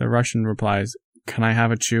 The Russian replies, "Can I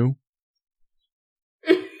have a chew?"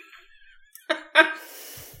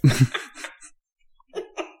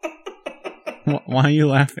 Why are you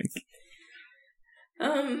laughing?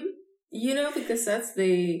 You know the cassettes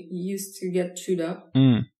they used to get chewed up?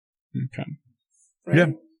 Okay. Right?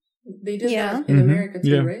 Yeah. They did Yeah. that in America too,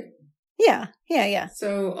 Yeah. right? Yeah.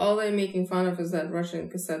 So all they're making fun of is that Russian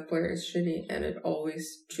cassette player is shitty and it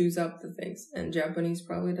always chews up the things. And Japanese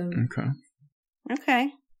probably doesn't.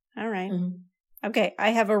 Okay. All right. Mhm. Okay,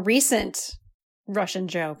 I have a recent Russian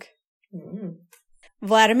joke. Mhm.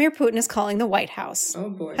 Vladimir Putin is calling the White House. Oh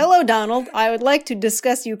boy. "Hello, Donald. I would like to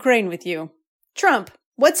discuss Ukraine with you." Trump: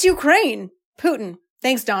 "What's Ukraine?" Putin: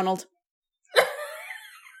 "Thanks, Donald."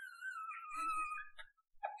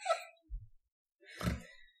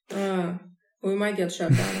 We might get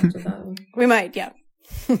shut down after that one. We might, yeah.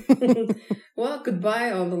 Well,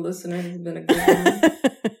 goodbye, all the listeners. It's been a good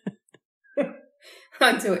one.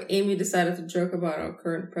 Until Amy decided to joke about our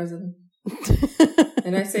current president.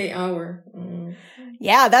 And I say our.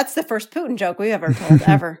 Yeah, that's the first Putin joke we've ever told,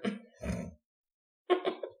 ever.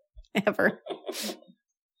 Ever.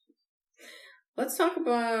 Let's talk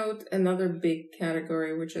about another big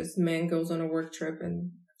category, which is man goes on a work trip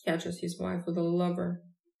and catches his wife with a lover.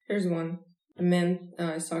 Here's one. A man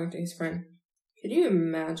is talking to his friend. "Can you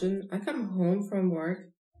imagine? I come home from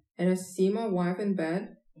work and I see my wife in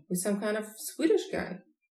bed with some kind of Swedish guy.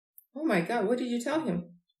 Oh my God, what did you tell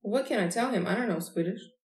him?" "What can I tell him? I don't know Swedish."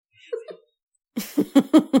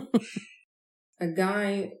 A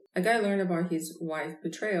guy learned about his wife's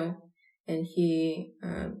betrayal, and he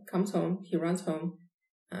comes home. He runs home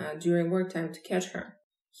during work time to catch her.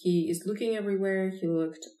 He is looking everywhere. He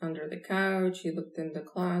looked under the couch. He looked in the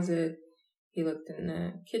closet. He looked in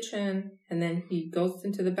the kitchen, and then he goes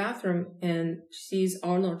into the bathroom and sees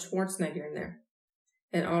Arnold Schwarzenegger in there.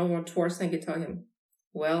 And Arnold Schwarzenegger tells him,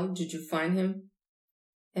 "Well, did you find him?"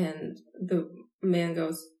 And the man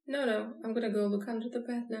goes, No, I'm gonna go look under the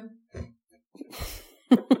bed now."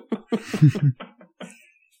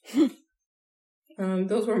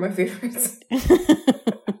 Those were my favorites.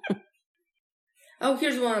 Oh,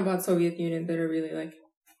 here's one about Soviet Union that I really like.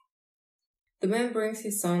 The man brings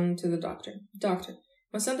his son to the doctor. "Doctor,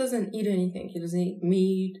 my son doesn't eat anything. He doesn't eat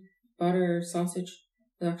meat, butter, sausage."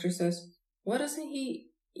 The doctor says, "Why doesn't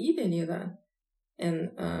he eat any of that?"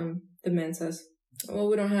 And the man says, "Well,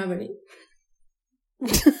 we don't have any."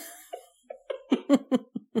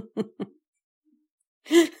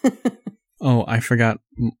 Oh, I forgot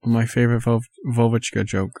my favorite Vovechka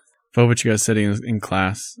joke. Vovechka is sitting in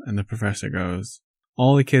class, and the professor goes,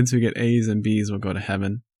 "All the kids who get A's and B's will go to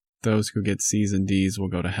heaven. Those who get C's and D's will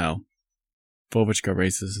go to hell." Vovechka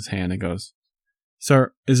raises his hand and goes,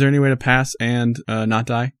 "Sir, is there any way to pass and not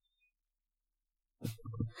die?"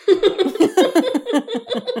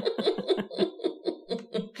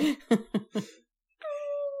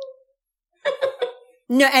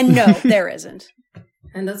 No, there isn't.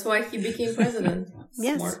 And that's why he became president.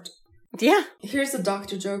 Yes. Smart. Yeah. Here's a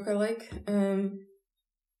doctor joke I like.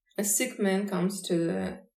 A sick man comes to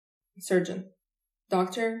the surgeon.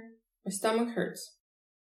 "Doctor, my stomach hurts."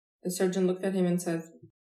 The surgeon looked at him and said,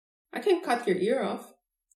 "I can cut your ear off."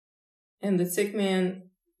 And the sick man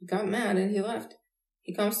got mad and he left.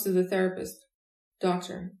 He comes to the therapist.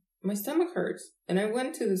 "Doctor, my stomach hurts, and I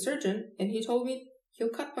went to the surgeon and he told me he'll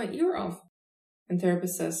cut my ear off." And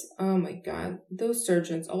therapist says, "Oh my God, those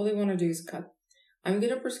surgeons, all they want to do is cut. I'm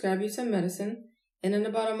going to prescribe you some medicine, and in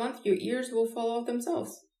about a month, your ears will fall off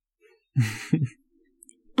themselves."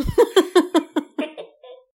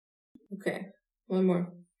 Okay, one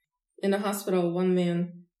more. In the hospital, one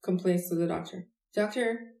man complains to the doctor.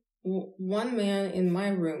 "Doctor, one man in my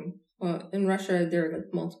room," well, in Russia, there are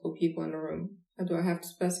like multiple people in a room. Do I have to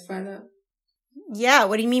specify that? Yeah,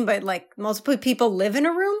 what do you mean by like multiple people live in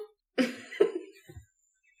a room?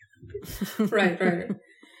 Right.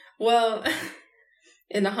 Well,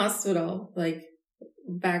 in the hospital, like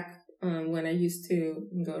back when I used to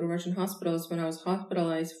go to Russian hospitals, when I was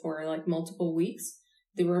hospitalized for like multiple weeks,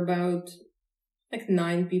 there were about like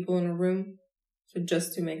 9 people in a room. So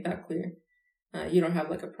just to make that clear, you don't have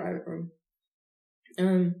like a private room.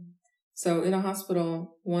 So in a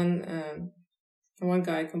hospital, one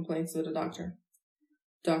guy complains to the doctor.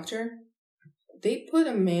 Doctor, they put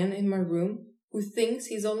a man in my room who thinks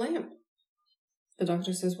he's a lamp. The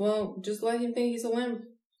doctor says, well, just let him think he's a lamp.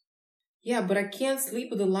 Yeah, but I can't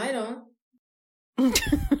sleep with the light on.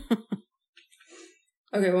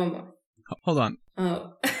 Okay, one more. Hold on.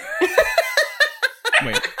 Oh.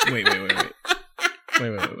 Wait.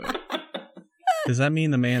 Does that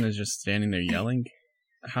mean the man is just standing there yelling?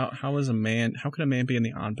 How could a man be in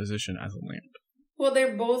the on position as a lamp? Well,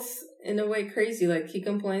 they're both in a way crazy. Like, he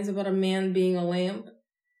complains about a man being a lamp,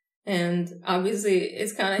 and obviously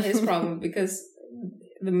it's kind of his problem because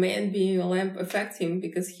the man being a lamp affects him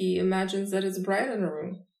because he imagines that it's bright in a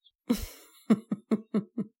room.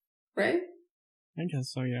 Right? I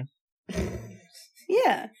guess so, yeah.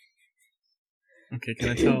 Yeah. Okay,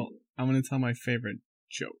 I'm going to tell my favorite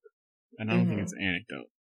joke. And I don't think it's an anecdote.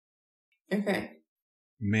 Okay. A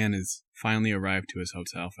man is finally arrived to his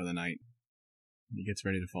hotel for the night. He gets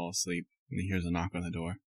ready to fall asleep, and he hears a knock on the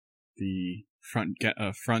door. The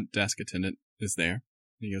front desk attendant is there.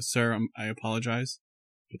 He goes, "Sir, I apologize,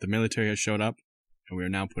 but the military has showed up, and we are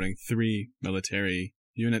now putting 3 military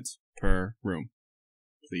units per room.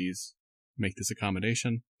 Please make this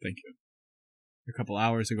accommodation. Thank you." A couple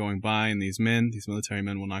hours are going by, and these military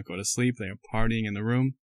men will not go to sleep. They are partying in the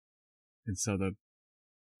room. And so the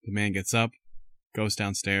man gets up, goes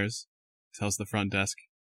downstairs, tells the front desk,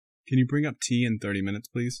 "Can you bring up tea in 30 minutes,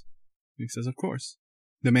 please?" And he says, "Of course."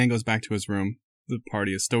 The man goes back to his room. The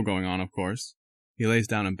party is still going on, of course. He lays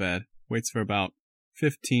down in bed, waits for about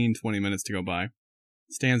 15-20 minutes to go by,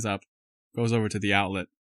 stands up, goes over to the outlet,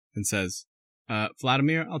 and says,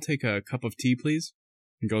 "Vladimir, I'll take a cup of tea, please,"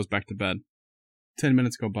 and goes back to bed. 10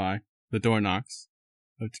 minutes go by, the door knocks,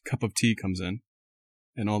 a cup of tea comes in,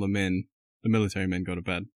 and all the military men go to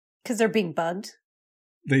bed. Because they're being bugged?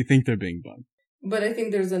 They think they're being bugged. But I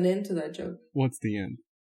think there's an end to that joke. What's the end?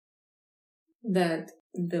 That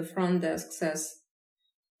the front desk says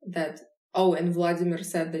that, oh, and Vladimir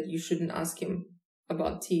said that you shouldn't ask him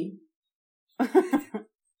about tea.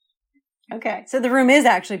 Okay, so the room is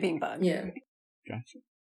actually being bugged. Yeah. Gotcha.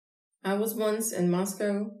 I was once in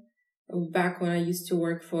Moscow, back when I used to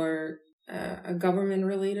work for a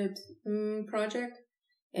government-related project,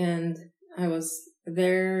 and I was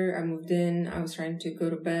there, I moved in, I was trying to go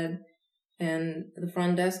to bed, and the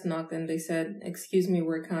front desk knocked and they said, "Excuse me,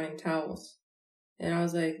 we're counting towels." And I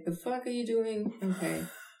was like, "The fuck are you doing?" Okay.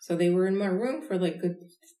 So they were in my room for like good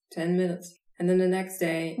 10 minutes. And then the next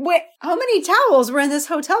day... Wait, how many towels were in this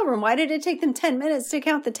hotel room? Why did it take them 10 minutes to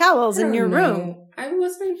count the towels in your room? I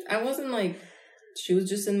wasn't like... She was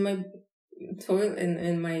just in my toilet,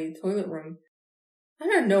 in my toilet room. I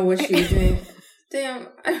don't know what she was doing. Damn,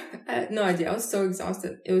 I had no idea. I was so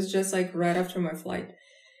exhausted. It was just like right after my flight.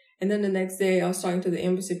 And then the next day I was talking to the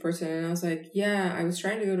embassy person and I was like, yeah, I was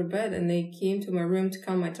trying to go to bed and they came to my room to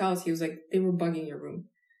count my towels. He was like, "They were bugging your room."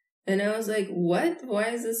 And I was like, what? Why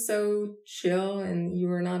is this so chill? And you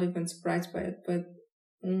were not even surprised by it. But,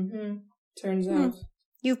 turns out.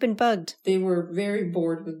 You've been bugged. They were very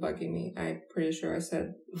bored with bugging me. I'm pretty sure I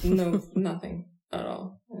said no, nothing at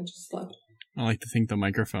all. I just slept. I like to think the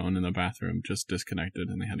microphone in the bathroom just disconnected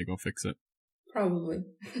and they had to go fix it. Probably.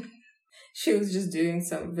 She was just doing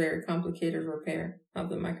some very complicated repair of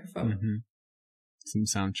the microphone. Mm-hmm. Some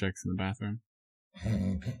sound checks in the bathroom.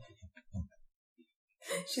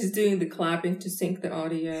 She's doing the clapping to sync the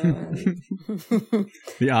audio. And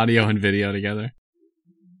the audio and video together.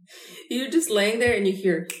 You're just laying there and you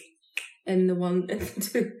hear, and the 1 and the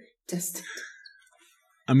 2, just.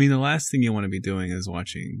 I mean, the last thing you want to be doing is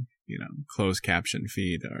watching, closed caption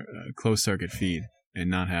feed or closed circuit feed and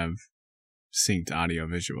not have synced audio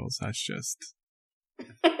visuals. That's just.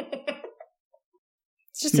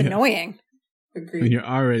 It's just annoying. Agreed. When you're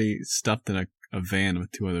already stuffed in a van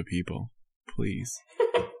with 2 other people. Please.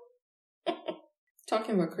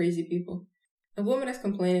 Talking about crazy people. A woman is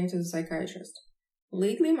complaining to the psychiatrist.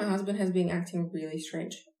 "Lately, my husband has been acting really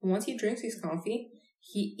strange. Once he drinks his coffee,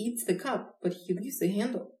 he eats the cup, but he leaves the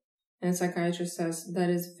handle." And the psychiatrist says, "That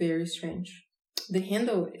is very strange. The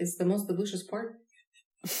handle is the most delicious part."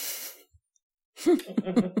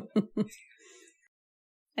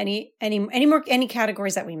 Any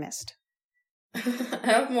categories that we missed? I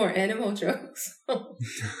have more animal jokes. At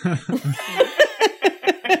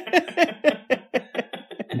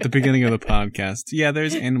the beginning of the podcast. Yeah,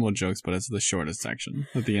 there's animal jokes, but it's the shortest section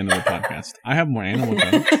at the end of the podcast. I have more animal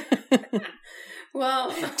jokes.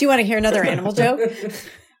 Well, Do you want to hear another animal joke?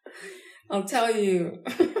 I'll tell you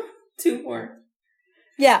 2 more.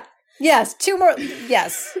 Yeah. Yes. 2 more.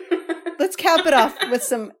 Yes. Let's cap it off with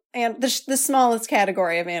some the smallest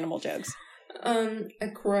category of animal jokes. A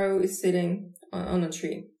crow is sitting on a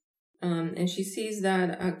tree, and she sees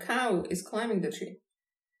that a cow is climbing the tree.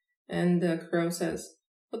 And the crow says,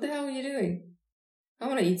 "What the hell are you doing? I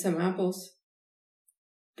want to eat some apples."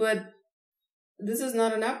 "But this is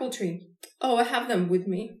not an apple tree." "Oh, I have them with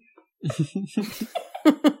me."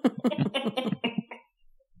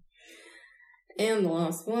 And the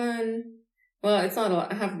last one. Well, it's not a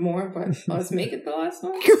lot. I have more, but let's make it the last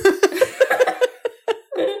one.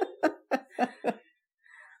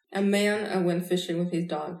 A man went fishing with his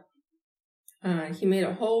dog. He made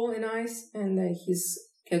a hole in ice, and he's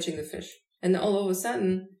catching the fish. And all of a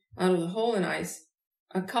sudden, out of the hole in ice,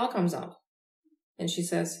 a cow comes out. And she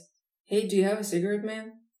says, "Hey, do you have a cigarette,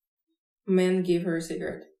 man?" Man gave her a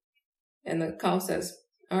cigarette. And the cow says,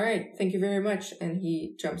 "All right, thank you very much." And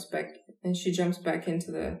she jumps back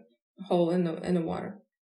into the hole in the water.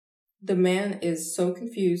 The man is so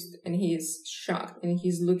confused, and he is shocked, and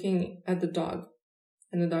he's looking at the dog.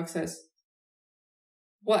 And the dog says,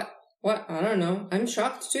 What? I don't know. I'm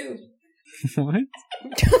shocked too." What?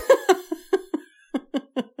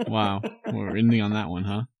 Wow. We're ending on that one,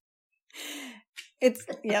 huh?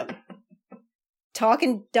 Yep.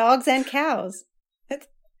 Talking dogs and cows.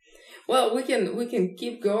 Well, we can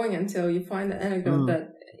keep going until you find the anecdote that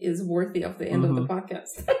is worthy of the end of the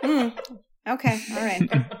podcast. Okay. All right.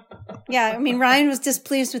 Yeah. I mean, Ryan was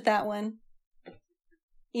displeased with that one.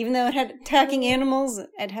 Even though it had attacking animals,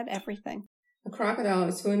 it had everything. A crocodile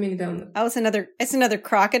is swimming down. Oh, it's another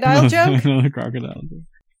crocodile joke? Another crocodile joke.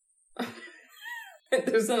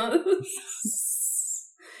 There's another.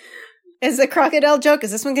 Is a crocodile joke?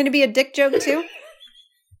 Is this one going to be a dick joke too?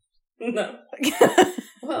 No.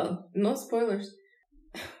 Well, no spoilers.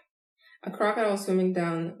 A crocodile swimming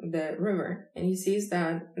down the river, and he sees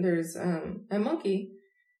that there's a monkey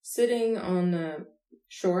sitting on the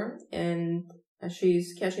shore, and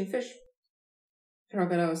she's catching fish.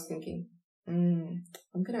 Crocodile is thinking, I'm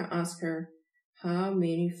gonna ask her how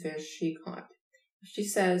many fish she caught. If she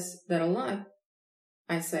says that a lot,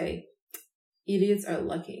 I say, idiots are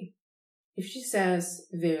lucky. If she says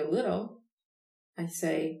very little, I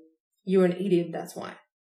say, you're an idiot, that's why.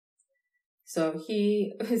 So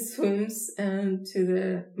he swims to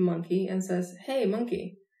the monkey and says, "Hey,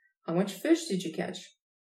 monkey, how much fish did you catch?"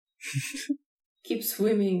 Keep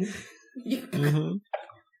swimming.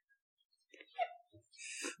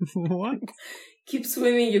 What? Keep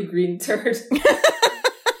swimming, you green turd.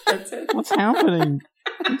 That's it. What's happening?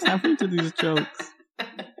 What's happening to these jokes?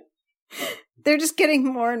 They're just getting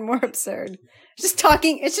more and more absurd. It's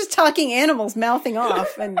just talking animals mouthing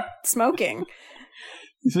off and smoking.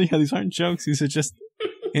 So yeah, these aren't jokes. These are just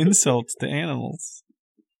insults to animals.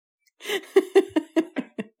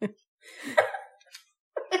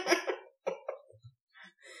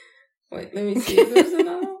 Wait, let me see if there's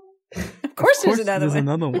another one. Of course there's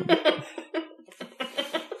another one.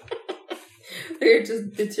 They're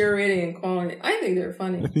just deteriorating in quality. I think they're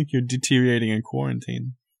funny. I think you're deteriorating in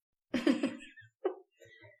quarantine.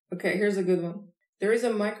 Okay, here's a good one. There is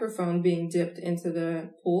a microphone being dipped into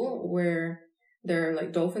the pool where there are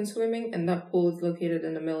like dolphins swimming, and that pool is located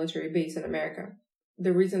in a military base in America.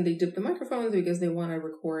 The reason they dip the microphone is because they want to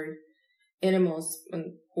record animals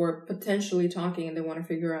who are potentially talking, and they want to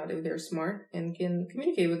figure out if they're smart and can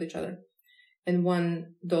communicate with each other. And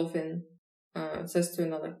one dolphin says to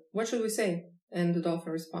another, "What should we say?" And the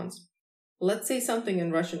dolphin responds, "Let's say something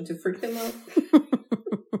in Russian to freak them out."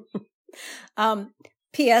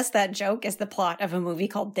 P.S. That joke is the plot of a movie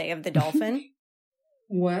called Day of the Dolphin.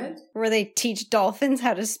 What? Where they teach dolphins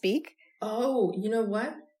how to speak. Oh, you know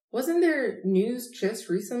what? Wasn't there news just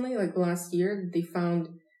recently, like last year, they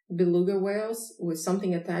found beluga whales with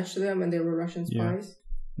something attached to them and they were Russian spies?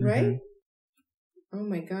 Yeah. Right? Mm-hmm. Oh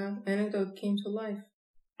my god, anecdote came to life.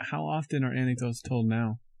 How often are anecdotes told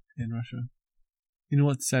now in Russia? In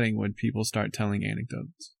what setting would people start telling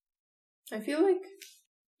anecdotes? I feel like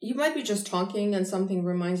you might be just talking and something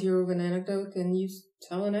reminds you of an anecdote and you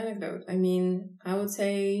tell an anecdote. I mean, I would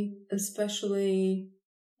say especially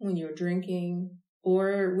when you're drinking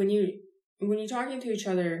or when you're talking to each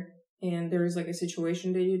other and there's like a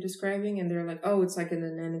situation that you're describing and they're like, oh, it's like an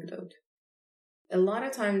anecdote. A lot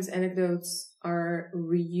of times anecdotes are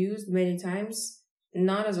reused many times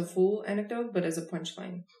not as a full anecdote, but as a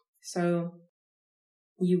punchline. So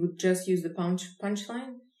you would just use the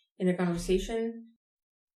punchline in a conversation,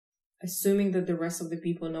 assuming that the rest of the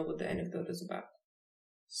people know what the anecdote is about.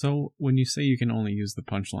 So when you say you can only use the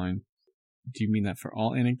punchline, do you mean that for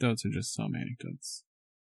all anecdotes or just some anecdotes?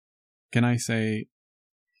 Can I say...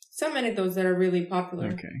 Some anecdotes that are really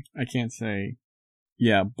popular. Okay. I can't say,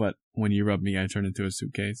 yeah, but when you rub me, I turn into a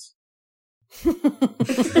suitcase.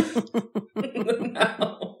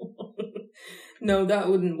 No, that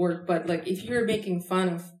wouldn't work. But like, if you're making fun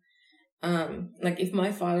of, like, if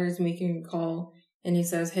my father is making a call and he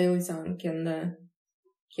says, "Hey, Lisan,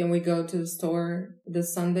 can we go to the store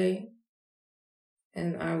this Sunday?"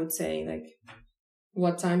 And I would say, like,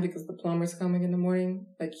 what time? Because the plumber's coming in the morning.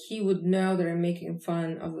 Like, he would know that I'm making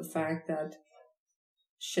fun of the fact that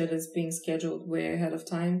shit is being scheduled way ahead of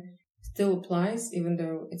time. Still applies, even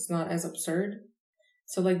though it's not as absurd.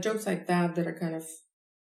 So, like, jokes like that are kind of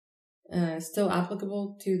still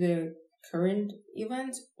applicable to the current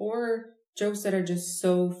event, or jokes that are just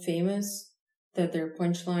so famous that their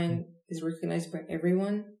punchline is recognized by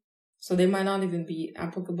everyone. So they might not even be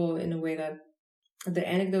applicable in a way that the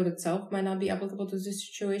anecdote itself might not be applicable to this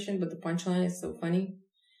situation, but the punchline is so funny.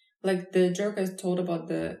 Like the joke I told about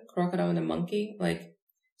the crocodile and the monkey, like,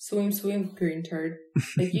 swim, swim, green turd.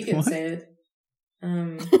 Like, you can say it.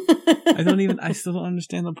 I still don't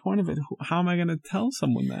understand the point of it. How am I going to tell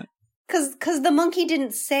someone that? Because the monkey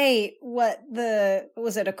didn't say what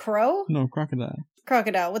was it a crow? No, crocodile.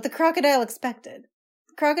 Crocodile. What the crocodile expected.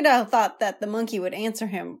 The crocodile thought that the monkey would answer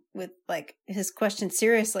him with, like, his question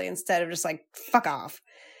seriously instead of just like, fuck off.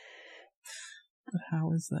 But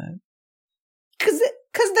how is that? Because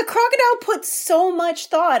the crocodile put so much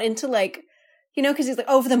thought into, like, you know, because he's like,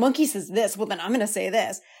 oh, if the monkey says this, well, then I'm going to say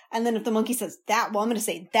this. And then if the monkey says that, well, I'm going to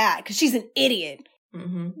say that because she's an idiot.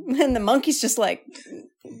 Mm-hmm. And the monkey's just like,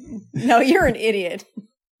 no, you're an idiot,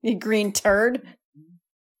 you green turd.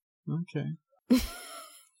 Okay.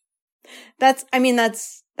 That's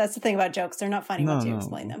the thing about jokes. They're not funny once you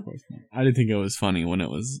explain them. I didn't think it was funny when it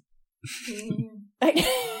was.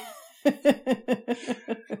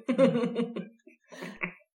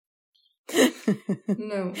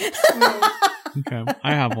 No. Okay,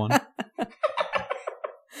 I have one.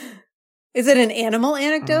 Is it an animal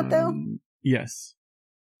anecdote, though? Yes.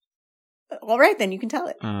 All right, then you can tell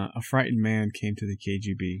it. A frightened man came to the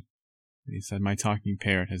KGB. And he said, "My talking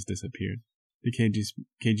parrot has disappeared." The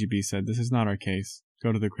KGB said, "This is not our case.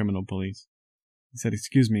 Go to the criminal police." He said,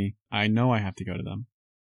 "Excuse me, I know I have to go to them.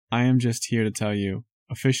 I am just here to tell you,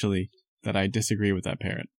 officially, that I disagree with that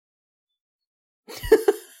parrot."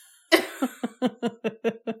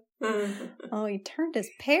 Oh, he turned his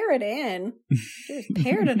parrot in. Threw his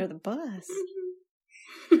parrot under the bus.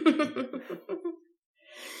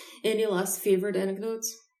 Any last favorite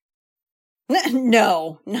anecdotes?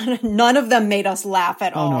 No, none of them made us laugh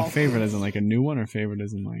at all. Oh no, favorite isn't like a new one, or favorite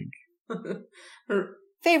isn't like...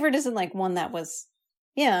 Favorite isn't like one that was...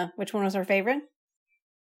 Yeah, which one was our favorite?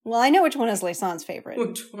 Well, I know which one is Lisan's favorite.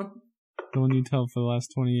 Which one? The one you tell for the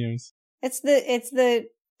last 20 years. It's the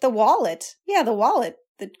wallet. Yeah, the wallet.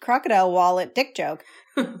 The crocodile wallet dick joke.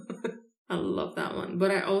 I love that one.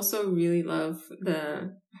 But I also really love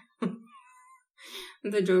the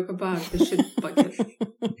joke about the shit bucket.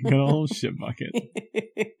 Good old shit bucket.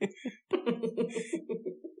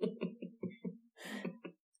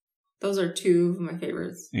 Those are two of my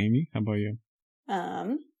favorites. Amy, how about you?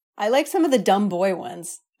 I like some of the dumb boy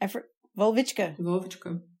ones. Volvichka.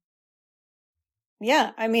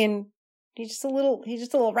 Yeah, I mean, he's just a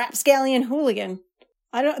little rapscallion hooligan.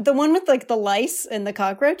 The one with like the lice and the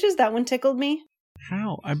cockroaches, that one tickled me.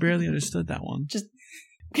 How? I barely understood that one. Just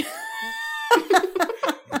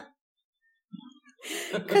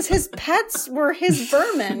because his pets were his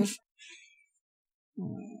vermin.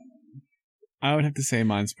 I would have to say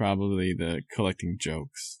mine's probably the collecting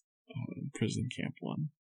jokes prison camp one.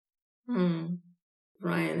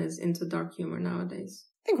 Ryan is into dark humor nowadays.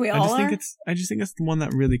 I think we all are. I just think it's the one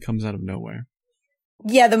that really comes out of nowhere.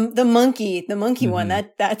 Yeah, the monkey one.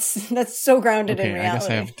 That's so grounded in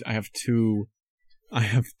reality. I guess I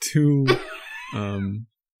have two.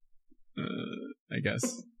 I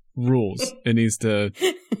guess rules. It needs to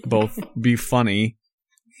both be funny.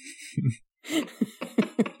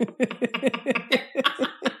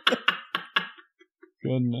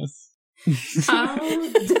 Goodness. How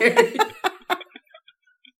dare you?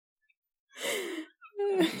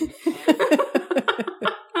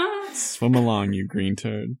 Swim along, you green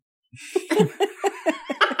turd.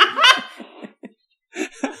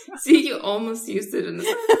 See, you almost used it in the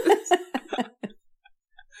sentence.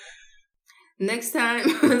 next time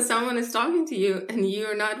someone is talking to you and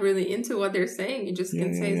you're not really into what they're saying, you just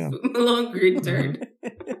can say swim along, green turd.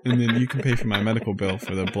 And then you can pay for my medical bill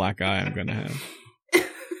for the black eye I'm going to have.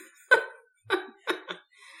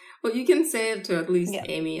 Well, you can say it to at least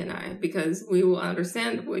Amy and I, because we will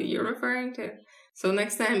understand what you're referring to. So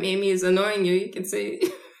next time Amy is annoying you, you can say,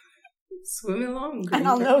 swim along, green and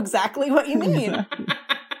I'll turd. know exactly what you mean.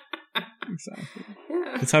 Exactly.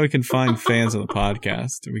 Yeah. That's how we can find fans of the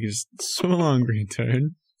podcast. We can just swim along, green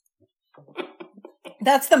turd.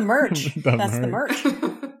 That's the merch. The That's the merch.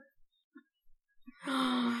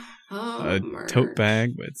 A tote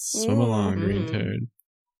bag with swim along, green turd.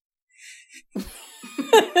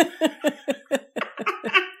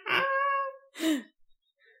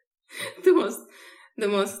 the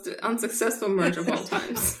most unsuccessful merch of all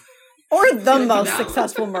times. Or the most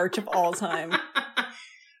successful merch of all time.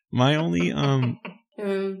 My only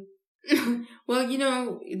well, you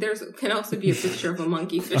know, there's can also be a picture of a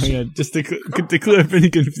monkey fishing. Oh yeah, just to clear up any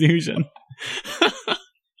confusion.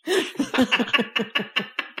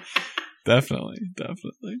 Definitely.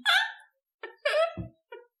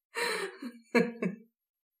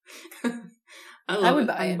 I would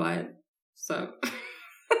buy it. So,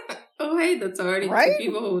 oh hey, that's already right? 2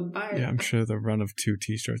 people who would buy it. Yeah, I'm sure the run of 2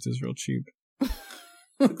 t-shirts is real cheap.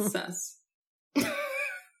 Success.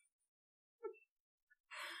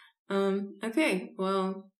 Okay,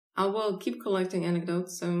 well, I will keep collecting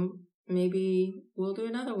anecdotes, so maybe we'll do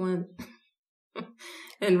another one.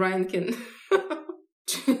 And Ryan can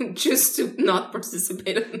choose to not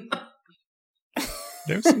participate in that.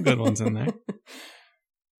 There's some good ones in there.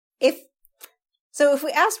 If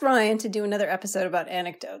we asked Ryan to do another episode about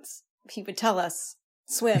anecdotes, he would tell us,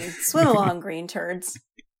 swim along, green turds.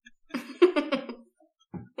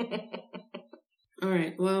 All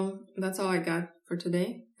right, well, that's all I got for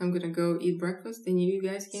today. I'm gonna go eat breakfast, and you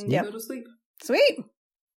guys can go to sleep. Sweet.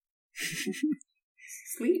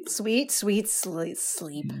 Sleep. Sweet sleep.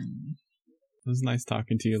 It was nice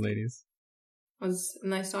talking to you, ladies. It was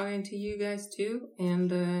nice talking to you guys too.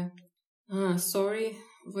 And sorry,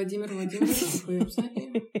 Vladimir Vladimirovich, if we upset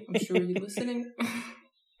you. I'm sure you're listening.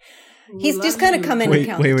 He's just kind of come in and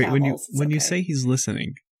count the towels. When you say he's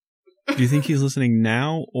listening, do you think he's listening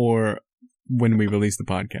now or when we release the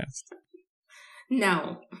podcast?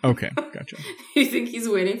 Now. Okay, gotcha. You think he's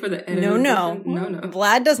waiting for the edit? No.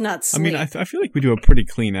 Vlad does not sleep. I mean, I feel like we do a pretty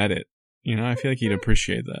clean edit. You know, I feel like he'd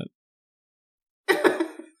appreciate that.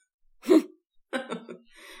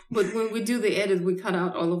 But when we do the edit, we cut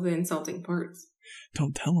out all of the insulting parts.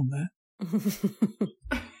 Don't tell him that.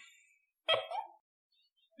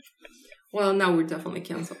 Well, now we're definitely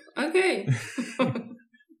canceled. Okay.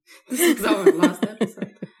 This is our last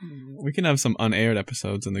episode. We can have some unaired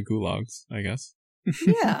episodes in the gulags, I guess.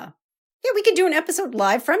 Yeah, we could do an episode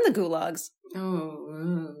live from the gulags.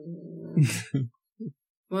 Oh.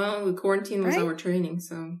 Well, the quarantine was our training,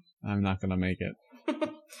 so I'm not gonna make it.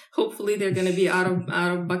 Hopefully, they're gonna be out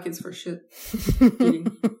of buckets for shit.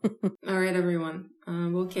 All right, everyone.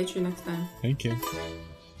 We'll catch you next time. Thank you.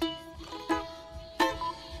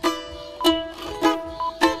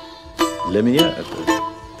 Для меня это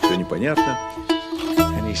все непонятно.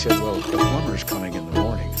 And he said, well, the plumber's coming in the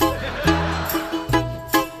morning.